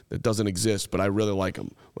round that doesn't exist, but I really like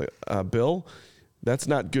him. Bill, that's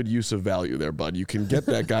not good use of value there, bud. You can get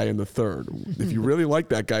that guy in the 3rd. If you really like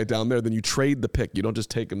that guy down there, then you trade the pick. You don't just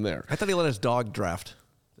take him there. I thought he let his dog draft.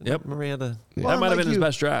 Yep. Remember he had the. That might have been his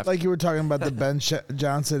best draft. Like you were talking about the Ben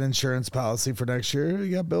Johnson insurance policy for next year.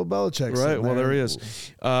 You got Bill Belichick. Right. Well, there he is.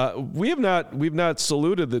 We've not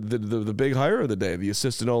saluted the big hire of the day, the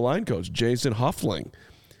assistant O-line coach, Jason Hoffling.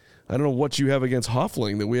 I don't know what you have against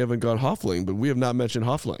Hoffling that we haven't got Hoffling, but we have not mentioned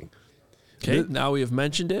Hoffling. Okay, now we have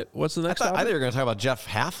mentioned it. What's the next I topic? thought you were going to talk about Jeff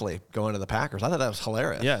Hafley going to the Packers. I thought that was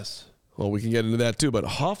hilarious. Yes. Well, we can get into that too, but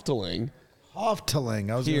Hoffling.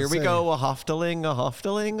 Hoffling. I was Here gonna we say. go, a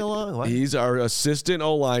Hofteling along. What? He's our assistant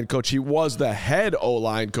O-line coach. He was the head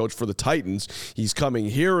O-line coach for the Titans. He's coming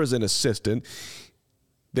here as an assistant.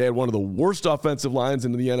 They had one of the worst offensive lines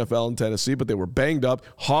in the NFL in Tennessee, but they were banged up.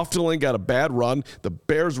 Hoffteling got a bad run. The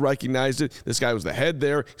Bears recognized it. This guy was the head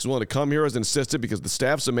there. He's willing to come here as an assistant because the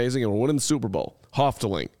staff's amazing and we're winning the Super Bowl.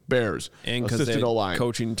 Hoffteling, Bears, And because they assistant had O-line.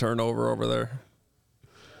 coaching turnover over there.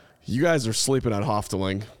 You guys are sleeping on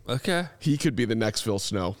Hoffteling. Okay. He could be the next Phil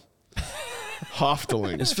Snow.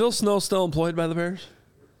 Hoffteling. Is Phil Snow still employed by the Bears?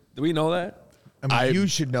 Do we know that? I mean, you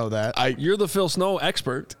should know that. You're the Phil Snow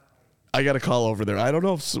expert. I got a call over there. I don't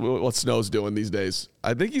know what Snow's doing these days.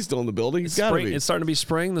 I think he's still in the building. He's got to Spring, be. it's starting to be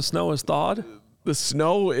spring. The snow is thawed. The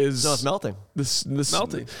snow is No, it's melting.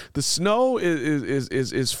 Melting. The snow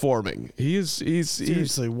is forming. He's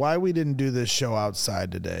Seriously, why we didn't do this show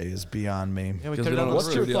outside today is beyond me. Yeah, we Because could we have don't done What's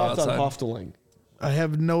this. your Studio thoughts on outside. Hoffteling? I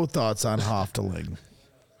have no thoughts on Hoffteling.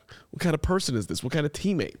 What kind of person is this? What kind of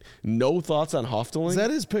teammate? No thoughts on Hoffteling? Is that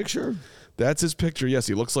his picture? That's his picture. Yes,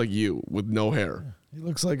 he looks like you with no hair. He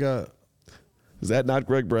looks like a. Is that not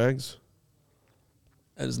Greg Braggs?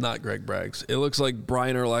 That is not Greg Braggs. It looks like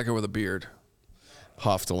Brian Urlacher with a beard.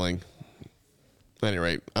 Hoffteling. At any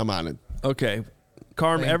rate, I'm on it. Okay.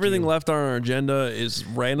 Carm, Thank everything you. left on our agenda is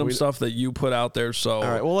random stuff that you put out there. So, All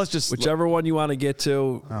right, well, let's just- whichever one you want to get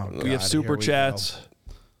to. Oh, we God, have super here we chats.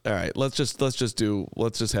 All right, let's just have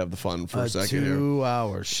the fun for a second here.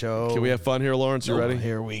 2-hour show. Can we have fun here, Lawrence? You ready?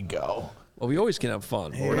 Here we go. Well, we always can have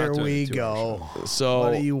fun. but we're not Here doing we it too much. go. So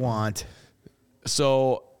What do you want?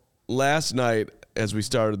 So last night, as we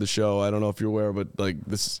started the show, I don't know if you're aware, but like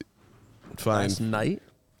this, fine.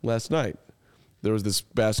 Last night? There was this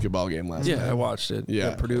basketball game last night. Yeah, I watched it.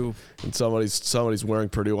 Yeah. Purdue, And somebody's wearing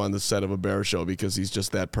Purdue on the set of a Bear show because he's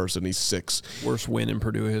just that person. He's 6. worst win in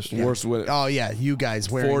Purdue history. Worst win. Oh yeah, you guys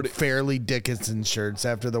wearing 40 Fairleigh Dickinson shirts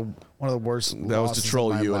after one of the worst. That was to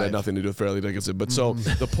troll you. It had nothing to do with Fairleigh Dickinson. But so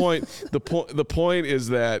the point is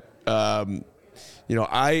that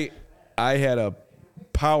I had a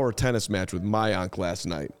power tennis match with Mayank last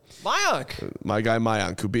night. Mayank. My guy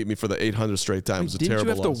Mayank, who beat me for the 800th straight time. It was a Didn't you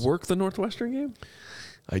terrible have loss. to work the Northwestern game?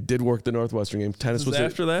 I did work the Northwestern game. Tennis This is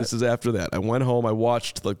after that? This is after that. I went home. I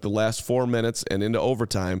watched like the last 4 minutes and into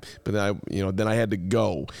overtime, but then I had to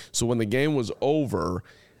go. So when the game was over,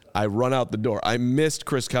 I run out the door. I missed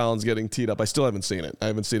Chris Collins getting teed up. I still haven't seen it. I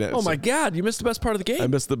haven't seen it. Oh my God, you missed the best part of the game. I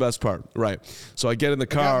missed the best part. Right. So I get in the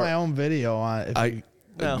I got car. my own video on it. I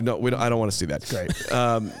don't want to see that. Great.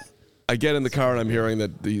 I get in the car and I'm hearing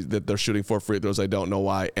that they're shooting 4 free throws. I don't know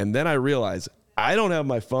why. And then I realize I don't have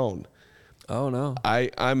my phone. Oh no.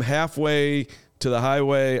 I'm halfway to the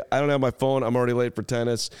highway. I don't have my phone. I'm already late for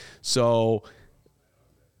tennis. So,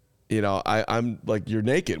 I'm like, you're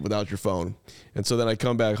naked without your phone. And so then I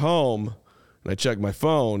come back home and I check my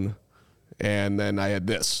phone and then I had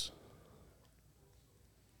this.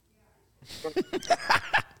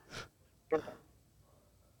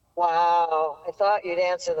 Wow, I thought you'd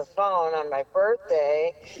answer the phone on my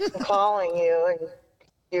birthday, calling you, and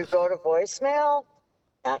you go to voicemail?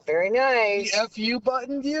 Not very nice. The FU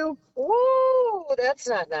buttoned you Woo, that's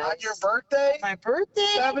not nice. on your birthday? My birthday?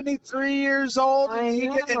 73 years old, I and,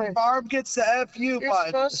 know. and Barb gets the FU You're button.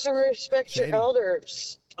 supposed to respect your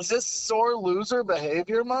elders. Is this sore loser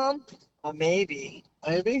behavior, Mom? Maybe.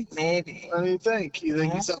 Maybe? Maybe. What do you think? You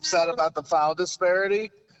think he's upset about the foul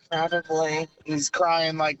disparity? Probably. He's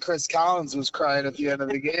crying like Chris Collins was crying at the end of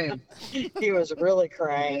the game. He was really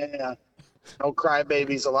crying. Yeah. No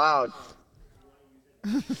crybabies allowed.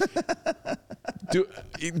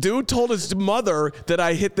 Dude told his mother that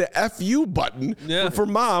I hit the FU button for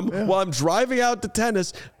mom while I'm driving out to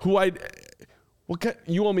tennis. You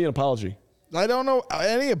owe me an apology. I don't know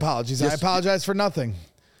any apologies. Yes. I apologize for nothing.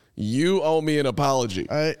 You owe me an apology.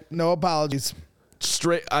 No apologies.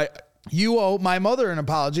 You owe my mother an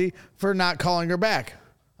apology for not calling her back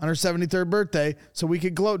on her 73rd birthday so we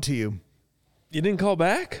could gloat to you. You didn't call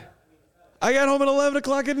back? I got home at 11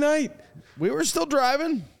 o'clock at night. We were still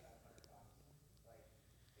driving.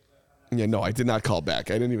 Yeah, no, I did not call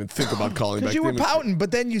back. I didn't even think about calling back. Because you were pouting,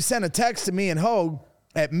 but then you sent a text to me and Hogue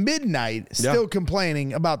at midnight still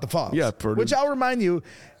complaining about the fouls. Yeah, Purdue. Which I'll remind you,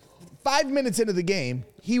 5 minutes into the game,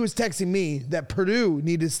 he was texting me that Purdue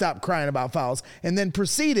needed to stop crying about fouls and then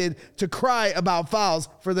proceeded to cry about fouls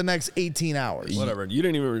for the next 18 hours. Whatever. You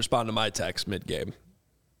didn't even respond to my text mid-game.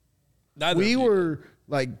 We were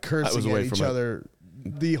like cursing away at each from other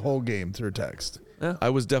the whole game through text. I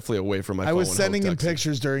was definitely away from my phone. I was when sending Hogue him texted.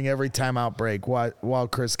 pictures during every timeout break while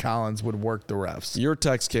Chris Collins would work the refs. Your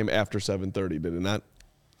text came after 7:30, did it not?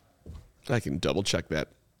 I can double check that.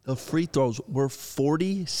 The free throws were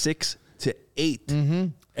 46-8. Mm-hmm.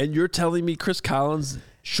 And you're telling me Chris Collins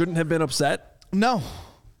shouldn't have been upset? No.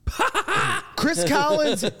 Chris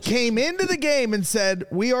Collins came into the game and said,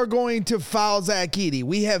 we are going to foul Zach Edey.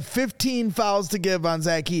 We have 15 fouls to give on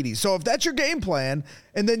Zach Edey. So if that's your game plan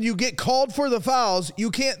and then you get called for the fouls,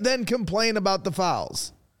 you can't then complain about the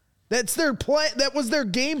fouls. That's their plan. That was their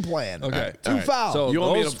game plan. Okay. Two fouls. So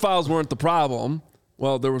those fouls weren't the problem.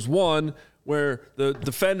 Well, there was one where the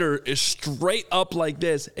defender is straight up like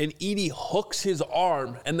this, and Edey hooks his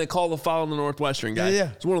arm, and they call the foul on the Northwestern guy. Yeah.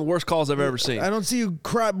 It's one of the worst calls I've ever seen. I don't see you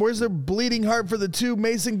cry. Where's their bleeding heart for the two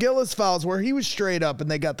Mason Gillis fouls where he was straight up and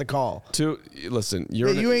they got the call? Listen,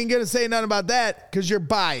 You ain't going to say nothing about that because you're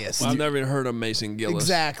biased. Well, I've never even heard of Mason Gillis.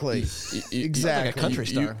 Exactly. Exactly. Like a country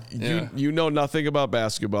star. You know nothing about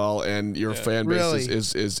basketball, and your fan base Really?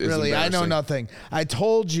 is really, I know embarrassing. nothing. I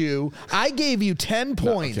told you, I gave you 10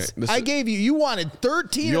 points. listen. You wanted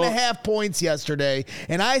 13 and a half points yesterday,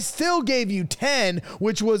 and I still gave you 10,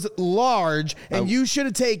 which was large, and you should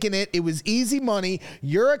have taken it. It was easy money.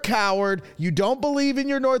 You're a coward. You don't believe in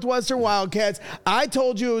your Northwestern Wildcats. I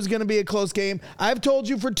told you it was going to be a close game. I've told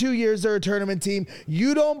you for 2 years they're a tournament team.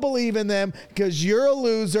 You don't believe in them because you're a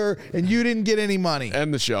loser and you didn't get any money.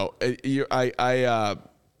 End the show.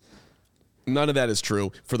 None of that is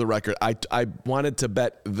true. For the record, I wanted to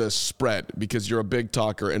bet the spread because you're a big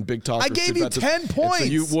talker, and big talkers. I gave you 10 points.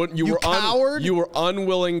 So you coward. You were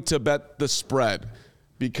unwilling to bet the spread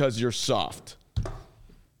because you're soft.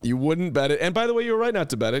 You wouldn't bet it. And by the way, you were right not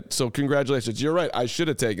to bet it. So congratulations. You're right. I should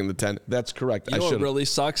have taken the 10. That's correct. You know what really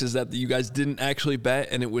sucks is that you guys didn't actually bet,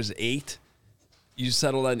 and it was 8. You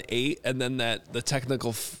settled on 8, and then the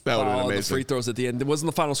technical foul, the free throws at the end.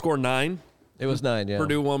 Wasn't the final score 9? It was 9, yeah.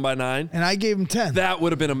 Purdue won by 9. And I gave him 10. That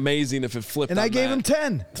would have been amazing if it flipped. And I gave him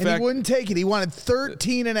 10, and he wouldn't take it. He wanted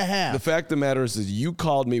 13 and a half. The fact of the matter is you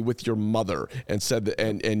called me with your mother and said that,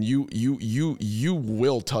 and you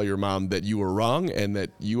will tell your mom that you were wrong and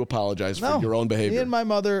that you apologize for your own behavior. Me and my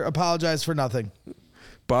mother apologize for nothing.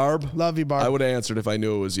 Barb, love you, Barb. I would have answered if I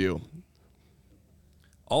knew it was you.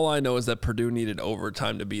 All I know is that Purdue needed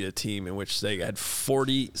overtime to beat a team in which they had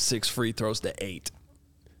 46 free throws to 8.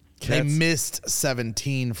 They missed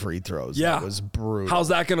 17 free throws. Yeah. That was brutal. How's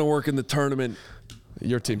that going to work in the tournament?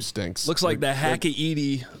 Your team stinks. Looks like the Hackett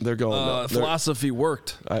Edey philosophy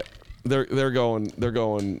worked. They're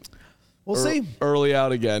going. We'll see. Early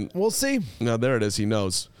out again. We'll see. No, there it is. He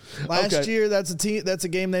knows. Last year, that's a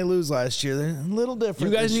game they lose last year. They're a little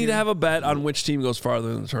different. You guys this need year. to have a bet on which team goes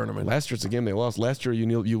farther in the tournament. Last year, it's a game they lost. Last year,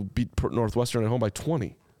 you beat Northwestern at home by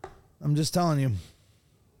 20. I'm just telling you.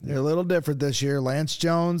 They're a little different this year. Lance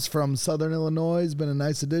Jones from Southern Illinois has been a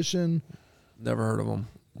nice addition. Never heard of him.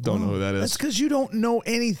 Don't know who that is. That's because you don't know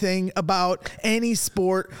anything about any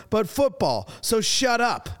sport but football. So shut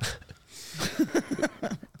up.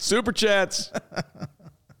 Super chats.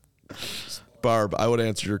 Barb, I would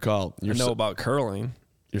answer your call. I know about curling.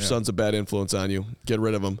 Your son's a bad influence on you. Get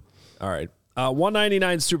rid of him. All right.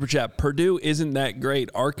 199 super chat. Purdue isn't that great.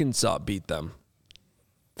 Arkansas beat them.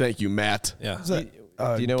 Thank you, Matt. Yeah.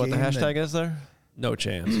 Do you know what the hashtag is there? No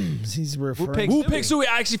chance. He's referring. Who picks who?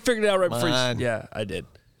 I actually figured it out right before. Mine. Yeah, I did.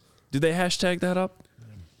 Do they hashtag that up?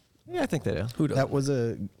 Yeah, I think they do. Who does? That was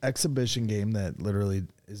an exhibition game that literally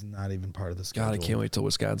is not even part of the schedule. God, I can't wait till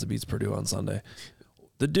Wisconsin beats Purdue on Sunday.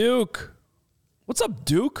 The Duke. What's up,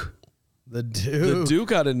 Duke? The The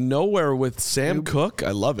Duke out of nowhere with Sam Cook. I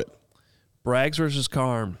love it. Braggs versus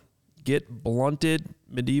Carm. Get blunted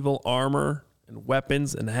medieval armor and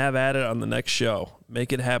weapons and have at it on the next show.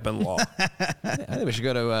 Make it happen, Law. I think we should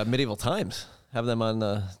go to Medieval Times. Have them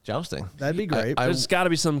on jousting. That'd be great. There's got to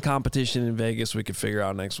be some competition in Vegas we could figure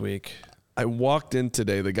out next week. I walked in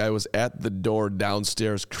today. The guy was at the door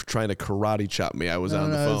downstairs trying to karate chop me. I was on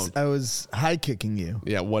the phone. I was high kicking you.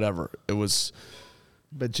 Yeah, whatever. It was.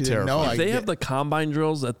 But you didn't know If they have the combine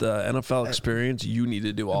drills at the NFL Experience, you need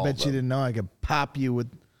to do all of them. Bet you didn't know I could pop you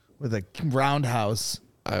with a roundhouse.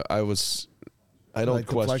 I don't like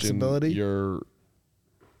the question flexibility? your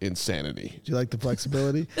insanity. Do you like the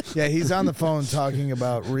flexibility? Yeah, he's on the phone talking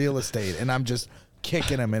about real estate, and I'm just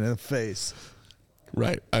kicking him in the face.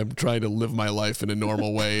 Right. I'm trying to live my life in a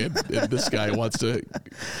normal way, and this guy wants to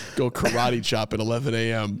go karate chop at 11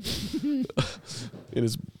 a.m. in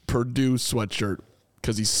his Purdue sweatshirt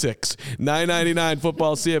because he's 6. $9.99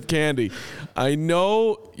 football CF Candy. I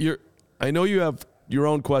know you have your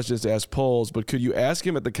own questions to ask Poles, but could you ask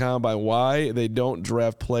him at the Combine why they don't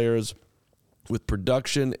draft players with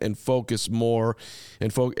production and focus more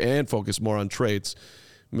on traits?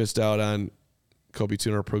 Missed out on Kobe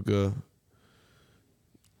Tuner, Pruka.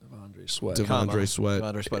 Devondre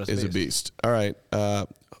Sweat is a beast. All right.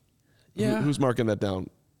 Who's marking that down?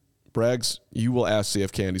 Braggs, you will ask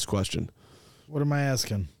CF Candy's question. What am I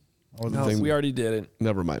asking? We already did it.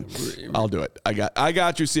 Never mind. I'll do it. I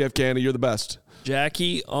got you, CF Candy. You're the best.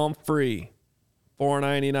 Jackie Humphrey,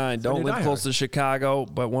 $4.99. Don't live close to Chicago,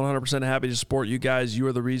 but 100% happy to support you guys. You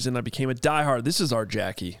are the reason I became a diehard. This is our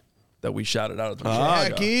Jackie that we shouted out at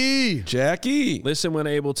the Jackie. Listen when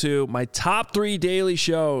able to. My top 3 daily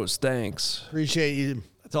shows. Thanks. Appreciate you.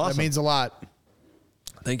 That's awesome. That means a lot.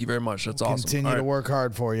 Thank you very much. That's awesome. Continue to work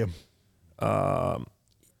hard for you.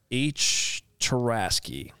 H.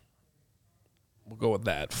 Charaski. We'll go with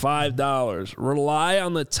that. $5. Rely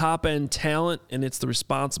on the top-end talent, and it's the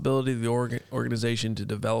responsibility of the organization to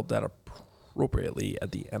develop that appropriately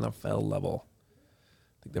at the NFL level.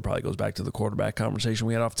 I think that probably goes back to the quarterback conversation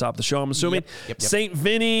we had off the top of the show, I'm assuming. Yep. St.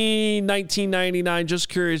 Vinny, $19.99. Just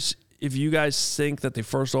curious if you guys think that the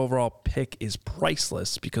first overall pick is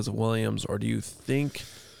priceless because of Williams, or do you think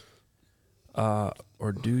if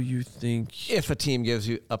a team gives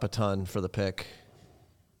you up a ton for the pick,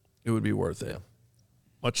 it would be worth it?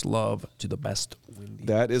 Much love to the best Windy.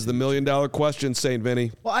 That is the $1 million question, St.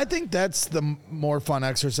 Vinny. Well, I think that's the more fun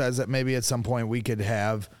exercise that maybe at some point we could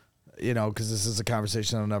have, because this is a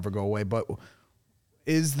conversation that'll never go away. But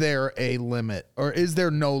is there a limit, or is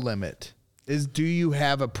there no limit? Do you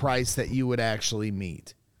have a price that you would actually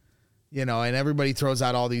meet? And everybody throws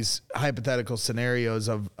out all these hypothetical scenarios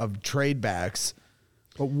of trade backs.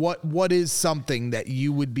 But what is something that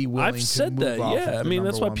you would be willing to move off? I've said that, yeah. I mean,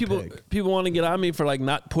 that's why people want to get on me for like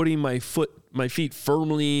not putting my feet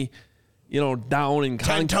firmly, down in concrete.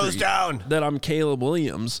 10 toes down. That I'm Caleb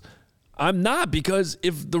Williams. I'm not, because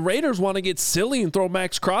if the Raiders want to get silly and throw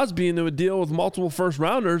Max Crosby into a deal with multiple first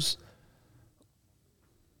rounders,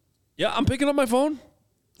 yeah, I'm picking up my phone.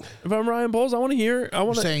 If I'm Ryan Poles, I want to hear.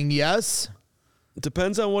 Saying yes. It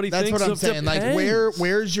depends on what he thinks. thinks. That's what I'm saying. Like,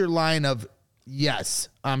 where's your line of yes?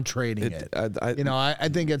 I'm trading it. I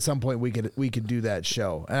think at some point we could do that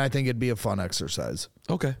show, and I think it'd be a fun exercise.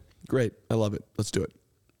 Okay, great. I love it. Let's do it.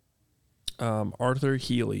 Arthur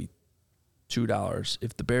Healy, $2.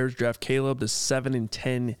 If the Bears draft Caleb, does 7 and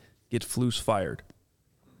 10 get Flus fired?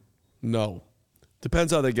 No.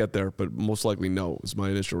 Depends how they get there, but most likely no is my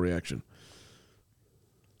initial reaction.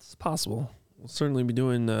 It's possible. We'll certainly be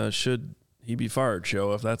doing should he be fired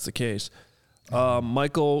show if that's the case.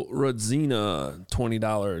 Michael Rodzina,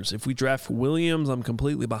 $20. If we draft Williams, I'm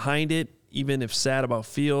completely behind it, even if sad about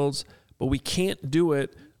Fields, but we can't do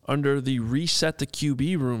it under the reset the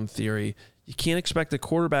QB room theory. You can't expect a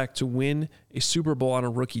quarterback to win a Super Bowl on a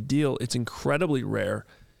rookie deal. It's incredibly rare.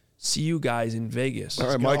 See you guys in Vegas. All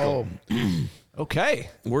right, Michael. Okay.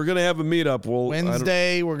 We're going to have a meetup.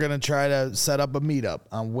 Wednesday, we're going to try to set up a meetup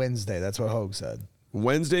on Wednesday. That's what Hogue said.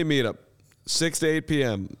 Wednesday meetup, 6 to 8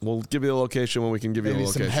 p.m. We'll give you the location when we can give you the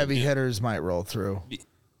location. Some heavy hitters might roll through.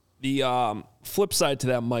 The flip side to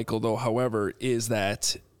that, Michael, though, however, is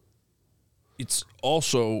that it's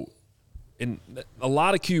also, and a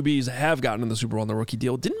lot of QBs have gotten in the Super Bowl on the rookie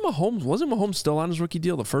deal. Wasn't Mahomes still on his rookie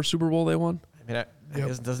deal the first Super Bowl they won? I mean,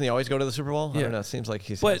 doesn't he always go to the Super Bowl? Yeah. I don't know. It seems like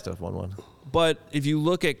he's supposed to have won one. But if you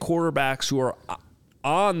look at quarterbacks who are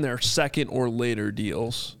on their second or later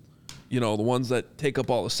deals, the ones that take up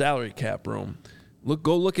all the salary cap room,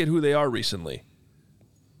 go look at who they are recently.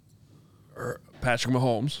 Patrick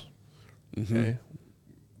Mahomes, okay,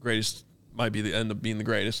 greatest, might be the end up being the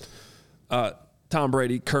greatest. Tom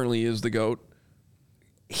Brady currently is the GOAT.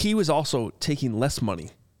 He was also taking less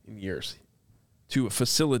money in years. to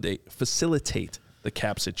facilitate the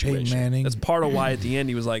cap situation. Manning. That's part of why at the end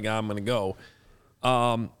he was like, I'm going to go.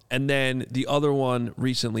 And then the other one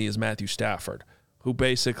recently is Matthew Stafford, who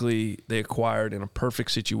basically they acquired in a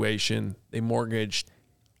perfect situation. They mortgaged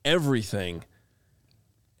everything.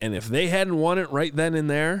 And if they hadn't won it right then and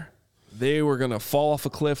there, they were going to fall off a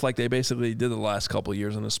cliff like they basically did the last couple of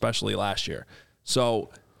years, and especially last year. So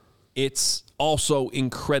it's also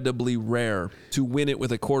incredibly rare to win it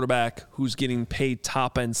with a quarterback who's getting paid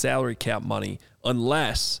top-end salary cap money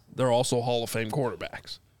unless they're also Hall of Fame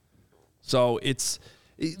quarterbacks. So it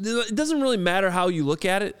doesn't really matter how you look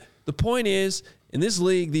at it. The point is, in this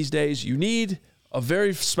league these days, you need a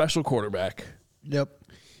very special quarterback. Yep.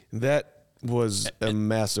 That was a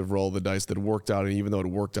massive roll of the dice that worked out, and even though it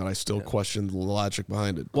worked out, I still question the logic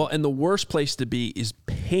behind it. Well, and the worst place to be is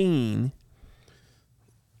paying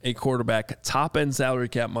a quarterback top-end salary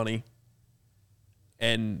cap money,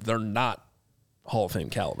 and they're not Hall of Fame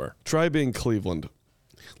caliber. Try being Cleveland.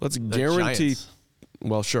 Let's guarantee. Giants.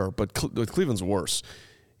 Well, sure, but Cleveland's worse.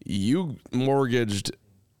 You mortgaged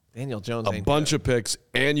Daniel Jones a ain't bunch good. of picks,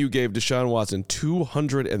 and you gave Deshaun Watson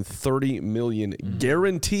 $230 million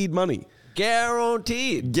guaranteed money.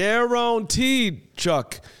 Guaranteed. Guaranteed,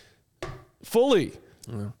 Chuck. Fully.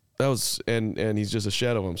 That was and he's just a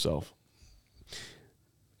shadow of himself.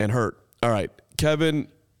 And hurt. All right. Kevin,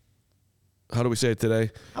 how do we say it today?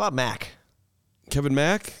 How about Mac? Kevin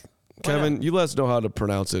Mack? Kevin, you let us know how to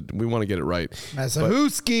pronounce it. We want to get it right.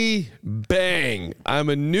 Masahooski. Bang. I'm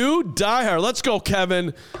a new diehard. Let's go,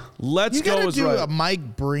 Kevin. Let's You go gotta is do right. a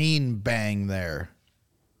Mike Breen bang there.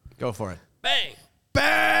 Go for it. Bang!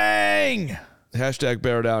 Bang! Hashtag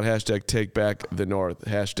bear down. Hashtag take back the North.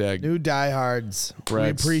 Hashtag New diehards. We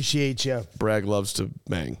Brags. appreciate you. Bragg loves to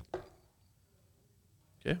bang.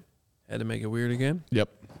 Yeah. Had to make it weird again. Yep.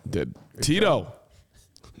 Did. Tito.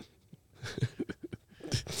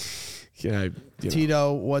 Yeah,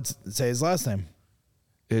 Tito, say his last name?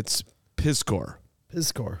 It's Piskor.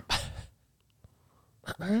 Piskor.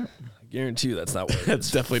 I guarantee you that's not what it is.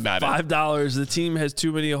 That's definitely not it. $5. The team has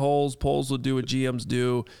too many holes. Polls will do what GMs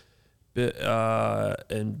do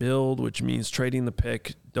and build, which means trading the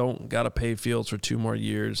pick. Don't got to pay Fields for 2 more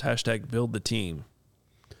years. Hashtag build the team.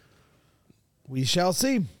 We shall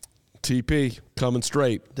see. TP coming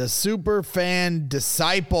straight. The super fan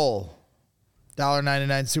disciple.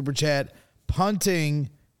 $1.99 super chat. Punting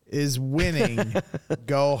is winning.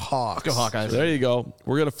 Go Hawks. Go Hawkeyes. There you go.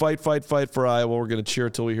 We're going to fight for Iowa. We're going to cheer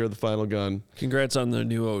till we hear the final gun. Congrats on the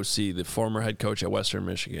new OC, the former head coach at Western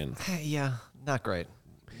Michigan. Yeah, not great.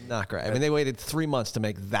 Not great. I mean, they waited 3 months to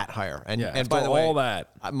make that hire. And Yeah, and by after the way, all that.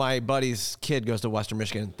 my buddy's kid goes to Western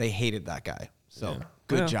Michigan. They hated that guy. So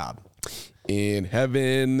good job. In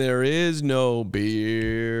heaven there is no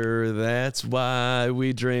beer. That's why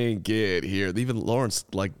we drink it here. Even Lawrence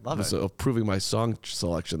was approving my song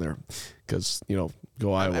selection there because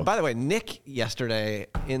go Iowa. And by the way, Nick yesterday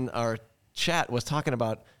in our chat was talking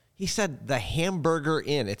about. He said the Hamburger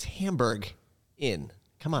Inn. It's Hamburg Inn.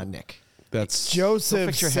 Come on, Nick. That's Joseph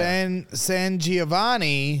fix your hair. San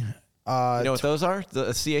Giovanni. You know what those are? The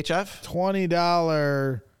CHF?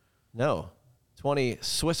 $20. No. 20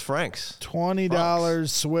 Swiss francs. $20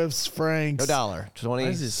 Swiss francs. No dollar. 20.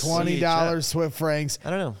 $20 Swiss francs. I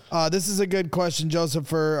don't know. This is a good question, Joseph,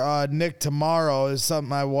 for Nick tomorrow. Is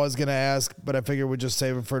something I was going to ask, but I figured we'd just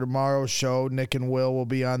save it for tomorrow's show. Nick and Will will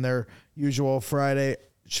be on their usual Friday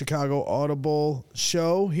Chicago Audible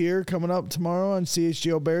show here coming up tomorrow on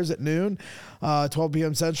CHGO Bears at noon, 12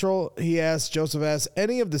 p.m. Central. Joseph asked,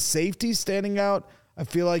 any of the safeties standing out? I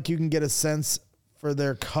feel like you can get a sense for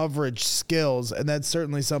their coverage skills, and that's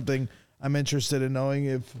certainly something I'm interested in knowing.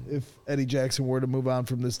 If Eddie Jackson were to move on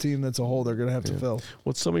from this team, that's a hole they're going to have to fill.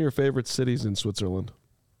 What's some of your favorite cities in Switzerland?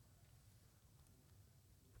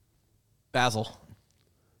 Basel.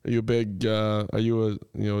 Are you a big? Are you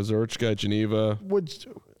a Zurich guy? Geneva,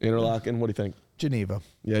 Interlaken. What do you think? Geneva.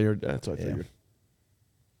 Yeah, that's what I figured.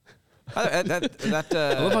 I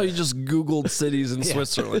love how you just Googled cities in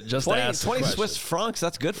Switzerland. Just 20, to ask 20 the Swiss question. francs.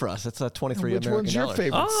 That's good for us. That's a 23 Which American one's your dollars.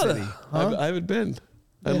 favorite city? I haven't been.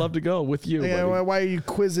 I'd love to go with you Yeah, buddy, why are you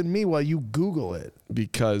quizzing me while you Google it?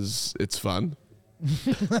 because it's fun.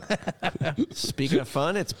 Speaking of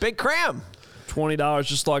fun, it's Big Cram. $20.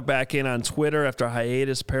 Just log back in on Twitter after a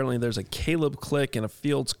hiatus. Apparently, there's a Caleb click and a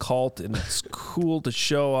Fields cult, and it's cool to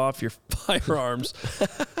show off your firearms.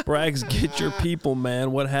 Braggs, get your people,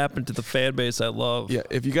 man. What happened to the fan base I love? Yeah,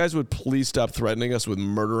 if you guys would please stop threatening us with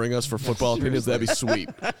murdering us for football opinions, that'd be sweet.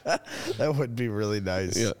 That would be really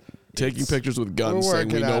nice. Yeah, taking pictures with We're guns saying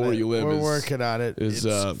we working know on where it. you live. We're working on it. Is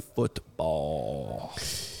It's football.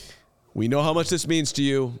 we know how much this means to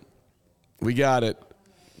you. We got it.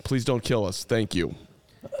 Please don't kill us. Thank you.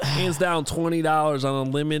 Hands down, $20 on a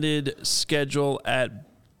limited schedule at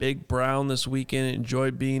Big Brown this weekend.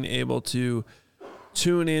 Enjoyed being able to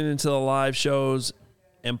tune in into the live shows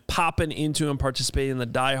and popping into and participating in the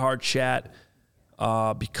Die Hard chat.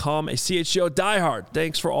 Become a CHGO diehard.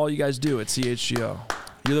 Thanks for all you guys do at CHGO.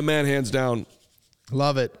 You're the man, hands down.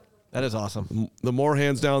 Love it. That is awesome. The more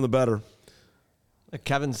hands down, the better.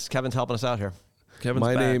 Kevin's helping us out here.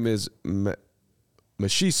 My name is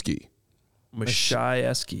Mashiski.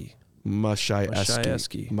 Mashieski.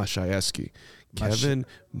 Kevin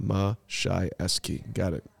Mashieski.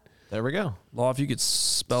 Got it. There we go. Law, if you could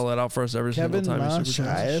spell that out for us every single time.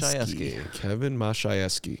 Mashieski. Kevin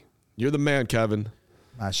Mashieski. You're the man, Kevin.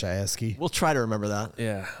 Mashieski. We'll try to remember that.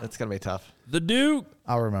 Yeah. That's going to be tough. The Duke.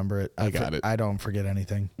 I'll remember it. I got it. I don't forget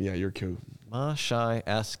anything. Yeah, you're cool.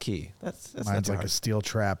 Mashieski. That's Mine's not like hard. a steel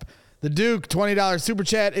trap. The Duke, $20 super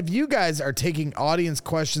chat. If you guys are taking audience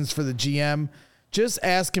questions for the GM, just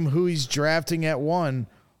ask him who he's drafting at 1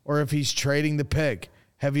 or if he's trading the pick.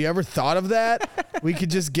 Have you ever thought of that? We could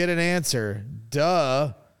just get an answer.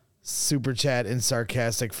 Duh. Super chat in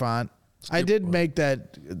sarcastic font. I did make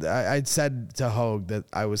that. I said to Hogue that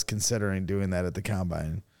I was considering doing that at the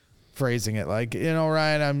combine, phrasing it like,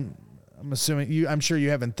 Ryan, I'm assuming I'm sure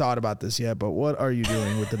you haven't thought about this yet, but what are you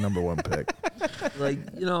doing with the number 1 pick?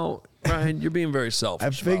 Ryan, you're being very selfish.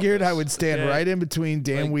 I figured about I this. would stand Okay? right in between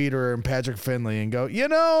Dan Weeder and Patrick Finley and go,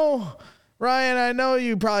 Ryan, I know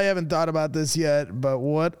you probably haven't thought about this yet, but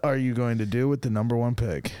what are you going to do with the number 1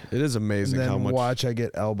 pick? It is amazing And how then much watch I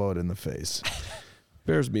get elbowed in the face.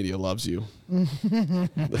 Bears media loves you. They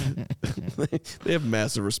have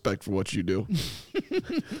massive respect for what you do.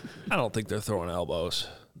 I don't think they're throwing elbows.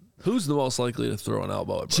 Who's the most likely to throw an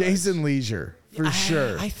elbow at Bryce? Jason Leisure, for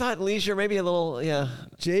sure. I thought Leisure maybe a little, yeah.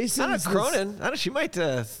 Jason. I don't know, Cronin. I don't know, she might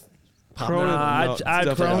pop Cronin, out. I'd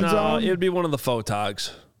definitely no, not. it would be one of the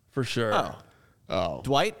photogs for sure. Oh,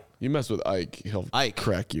 Dwight? you mess with Ike, he'll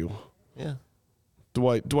crack you. Yeah.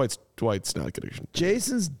 Dwight's not gonna.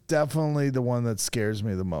 Jason's definitely the one that scares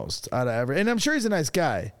me the most out of every. And I'm sure he's a nice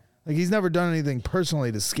guy. Like, he's never done anything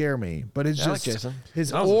personally to scare me, but it's I like just Jason.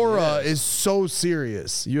 his aura is so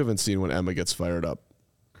serious. You haven't seen when Emma gets fired up.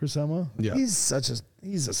 Chris Emma? Yeah. He's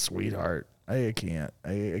a sweetheart. I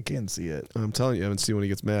can't see it. I'm telling you, I haven't seen when he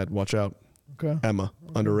gets mad. Watch out. Okay. Emma,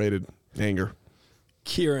 underrated. Anger.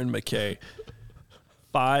 Kieran McKay,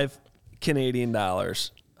 $5 Canadian.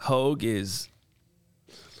 Hogue is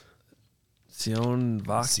Sion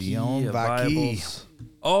Vaki.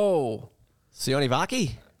 Oh, Sione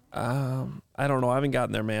Vaki? I don't know. I haven't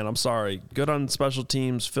gotten there, man. I'm sorry. Good on special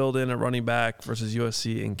teams. Filled in at running back versus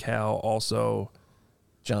USC and Cal. Also,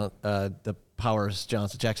 The Powers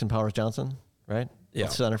Johnson, Jackson Powers Johnson, right? Yeah.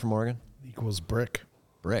 Center from Oregon. Equals brick.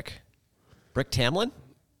 Brick Tamlin?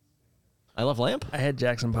 I love Lamp. I had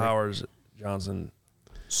Jackson Powers Johnson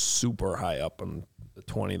super high up on the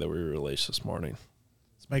 20 that we released this morning.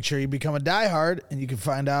 Let's make sure you become a diehard, and you can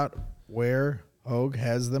find out where Hogue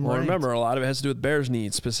has them Well, ranked. remember, a lot of it has to do with Bears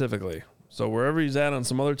needs specifically. So wherever he's at on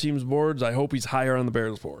some other teams' boards, I hope he's higher on the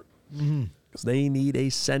Bears board. Because they need a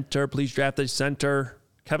center. Please draft a center.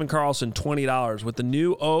 Kevin Carlson, $20. With the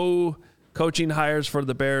new coaching hires for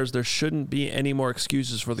the Bears, there shouldn't be any more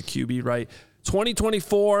excuses for the QB, right?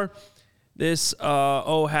 2024, this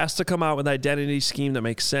has to come out with an identity scheme that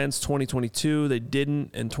makes sense. 2022, they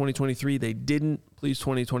didn't. And 2023, they didn't. Please,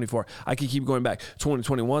 2024. I could keep going back.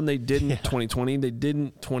 2021, they didn't. 2020, they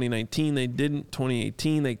didn't. 2019, they didn't.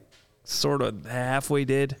 2018, they sort of halfway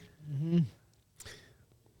did.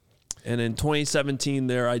 And in 2017,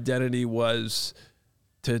 their identity was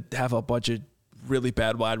to have a bunch of really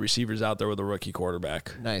bad wide receivers out there with a rookie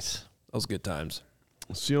quarterback. Nice. Those good times.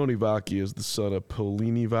 Sione Vaki is the son of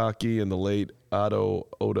Polini Vaki and the late Otto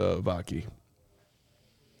Oda Vaki.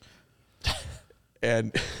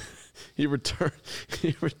 And he returned.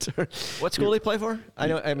 What school did he play for?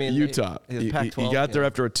 Utah. He Pac-12, got there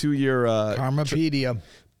after a 2-year. Karmapedia.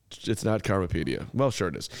 It's not Karmapedia. Well, sure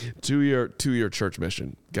it is. 2-year church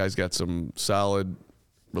mission. Guy's got some solid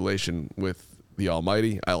relation with the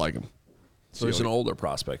Almighty. I like him. So he's an older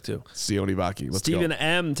prospect too. Sione Vaki. Let's Stephen go.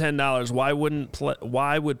 M, $10. Why would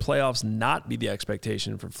playoffs not be the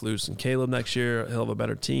expectation for Flus and Caleb next year? He'll have a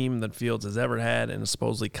better team than Fields has ever had and a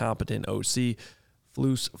supposedly competent OC.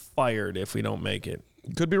 Flus fired if we don't make it.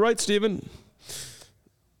 Could be right, Stephen.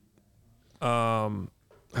 I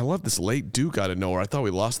love this late Duke out of nowhere. I thought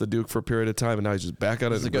we lost the Duke for a period of time, and now he's just back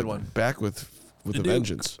out of a good one. Back with a Duke,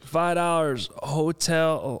 vengeance. $5.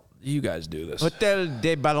 Hotel You guys do this. Hotel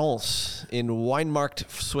des Ballons in Weinmarkt,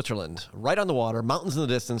 Switzerland. Right on the water, mountains in the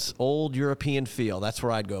distance, old European feel. That's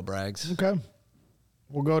where I'd go, Braggs. Okay.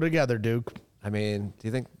 We'll go together, Duke. I mean, do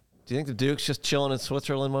you think the Duke's just chilling in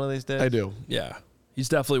Switzerland one of these days? I do. Yeah. He's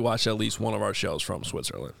definitely watched at least one of our shows from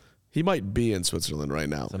Switzerland. He might be in Switzerland right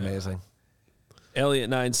now. It's amazing. Elliot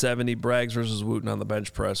 970, Braggs versus Wooten on the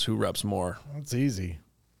bench press. Who reps more? That's easy.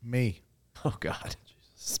 Me. Oh, God.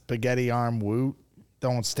 Spaghetti arm Woot.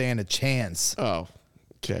 Don't stand a chance. Oh,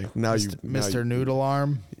 okay. Now Mr. Noodle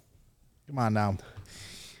Arm. Come on now.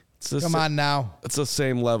 Come on now. It's the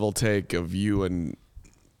same level take of you and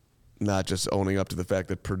not just owning up to the fact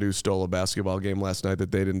that Purdue stole a basketball game last night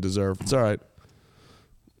that they didn't deserve. It's all right.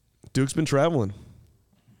 Duke's been traveling.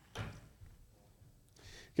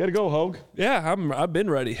 Got to go, Hogue. Yeah, I've been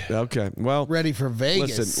ready. Okay. Well, Ready for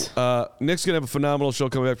Vegas. listen, Nick's going to have a phenomenal show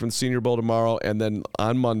coming back from the Senior Bowl tomorrow. And then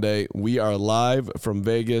on Monday, we are live from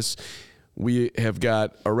Vegas. We have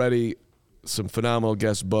got already some phenomenal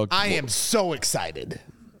guests booked. I am so excited.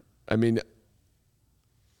 I mean,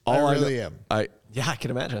 I really am. Yeah, I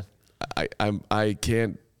can imagine. I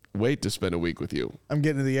can't wait to spend a week with you. I'm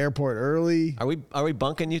getting to the airport early. Are we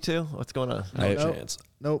bunking you two? What's going on? No chance.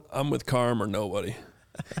 Nope. I'm with Carm or nobody.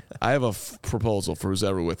 I have a proposal for who's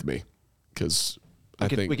ever with me, because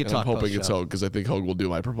We could talk I'm hoping it's post-show. Hogue, because I think Hogue will do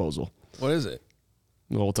my proposal. What is it?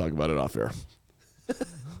 Well, we'll talk about it off air.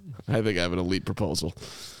 I think I have an elite proposal.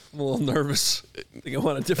 I'm a little nervous. I think I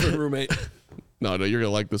want a different roommate. No, you're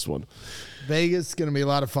gonna like this one. Vegas is going to be a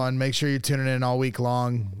lot of fun. Make sure you're tuning in all week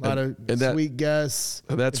long. A lot of sweet guests.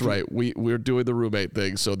 That's right. We're doing the roommate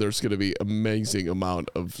thing, so there's going to be amazing amount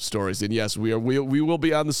of stories. And yes, we will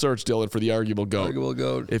be on the search, Dylan, for the arguable goat. Arguable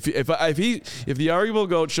goat. If the arguable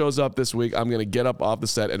goat shows up this week, I'm going to get up off the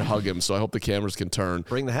set and hug him. So I hope the cameras can turn.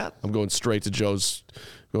 Bring the hat. I'm going straight to Joe's,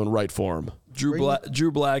 going right for him.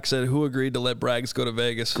 Drew Black said, "Who agreed to let Braggs go to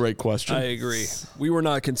Vegas?" Great question. I agree. We were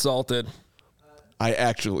not consulted. I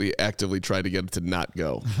actually actively tried to get it to not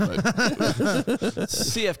go. But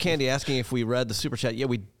CF Candy asking if we read the super chat. Yeah,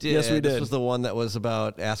 we did. Yes, we did. This was the one that was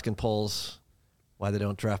about asking polls why they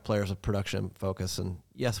don't draft players with production focus. And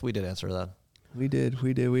yes, we did answer that. We did.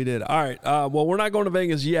 All right. Well, we're not going to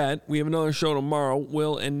Vegas yet. We have another show tomorrow.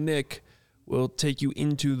 Will and Nick will take you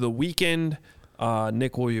into the weekend.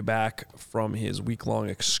 Nick will be back from his week-long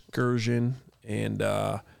excursion, and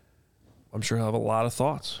I'm sure he'll have a lot of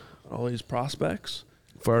thoughts on all these prospects.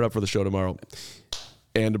 fired up for the show tomorrow,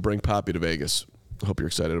 and to bring Poppy to Vegas. I hope you're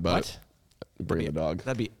excited about it. Bringing the dog.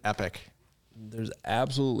 That'd be epic. There's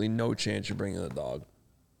absolutely no chance you're bringing the dog.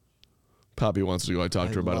 Poppy wants to go. I talked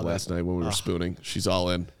to her about it last night when we were spooning. She's all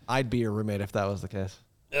in. I'd be your roommate if that was the case.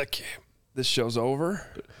 Okay. This show's over.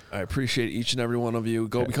 I appreciate each and every one of you.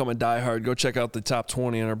 Go become a diehard. Go check out the top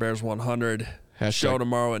 20 on our Bears 100. Show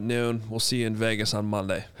tomorrow at noon. We'll see you in Vegas on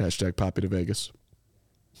Monday. # Poppy to Vegas.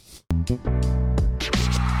 We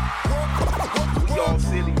all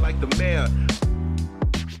silly like the mayor.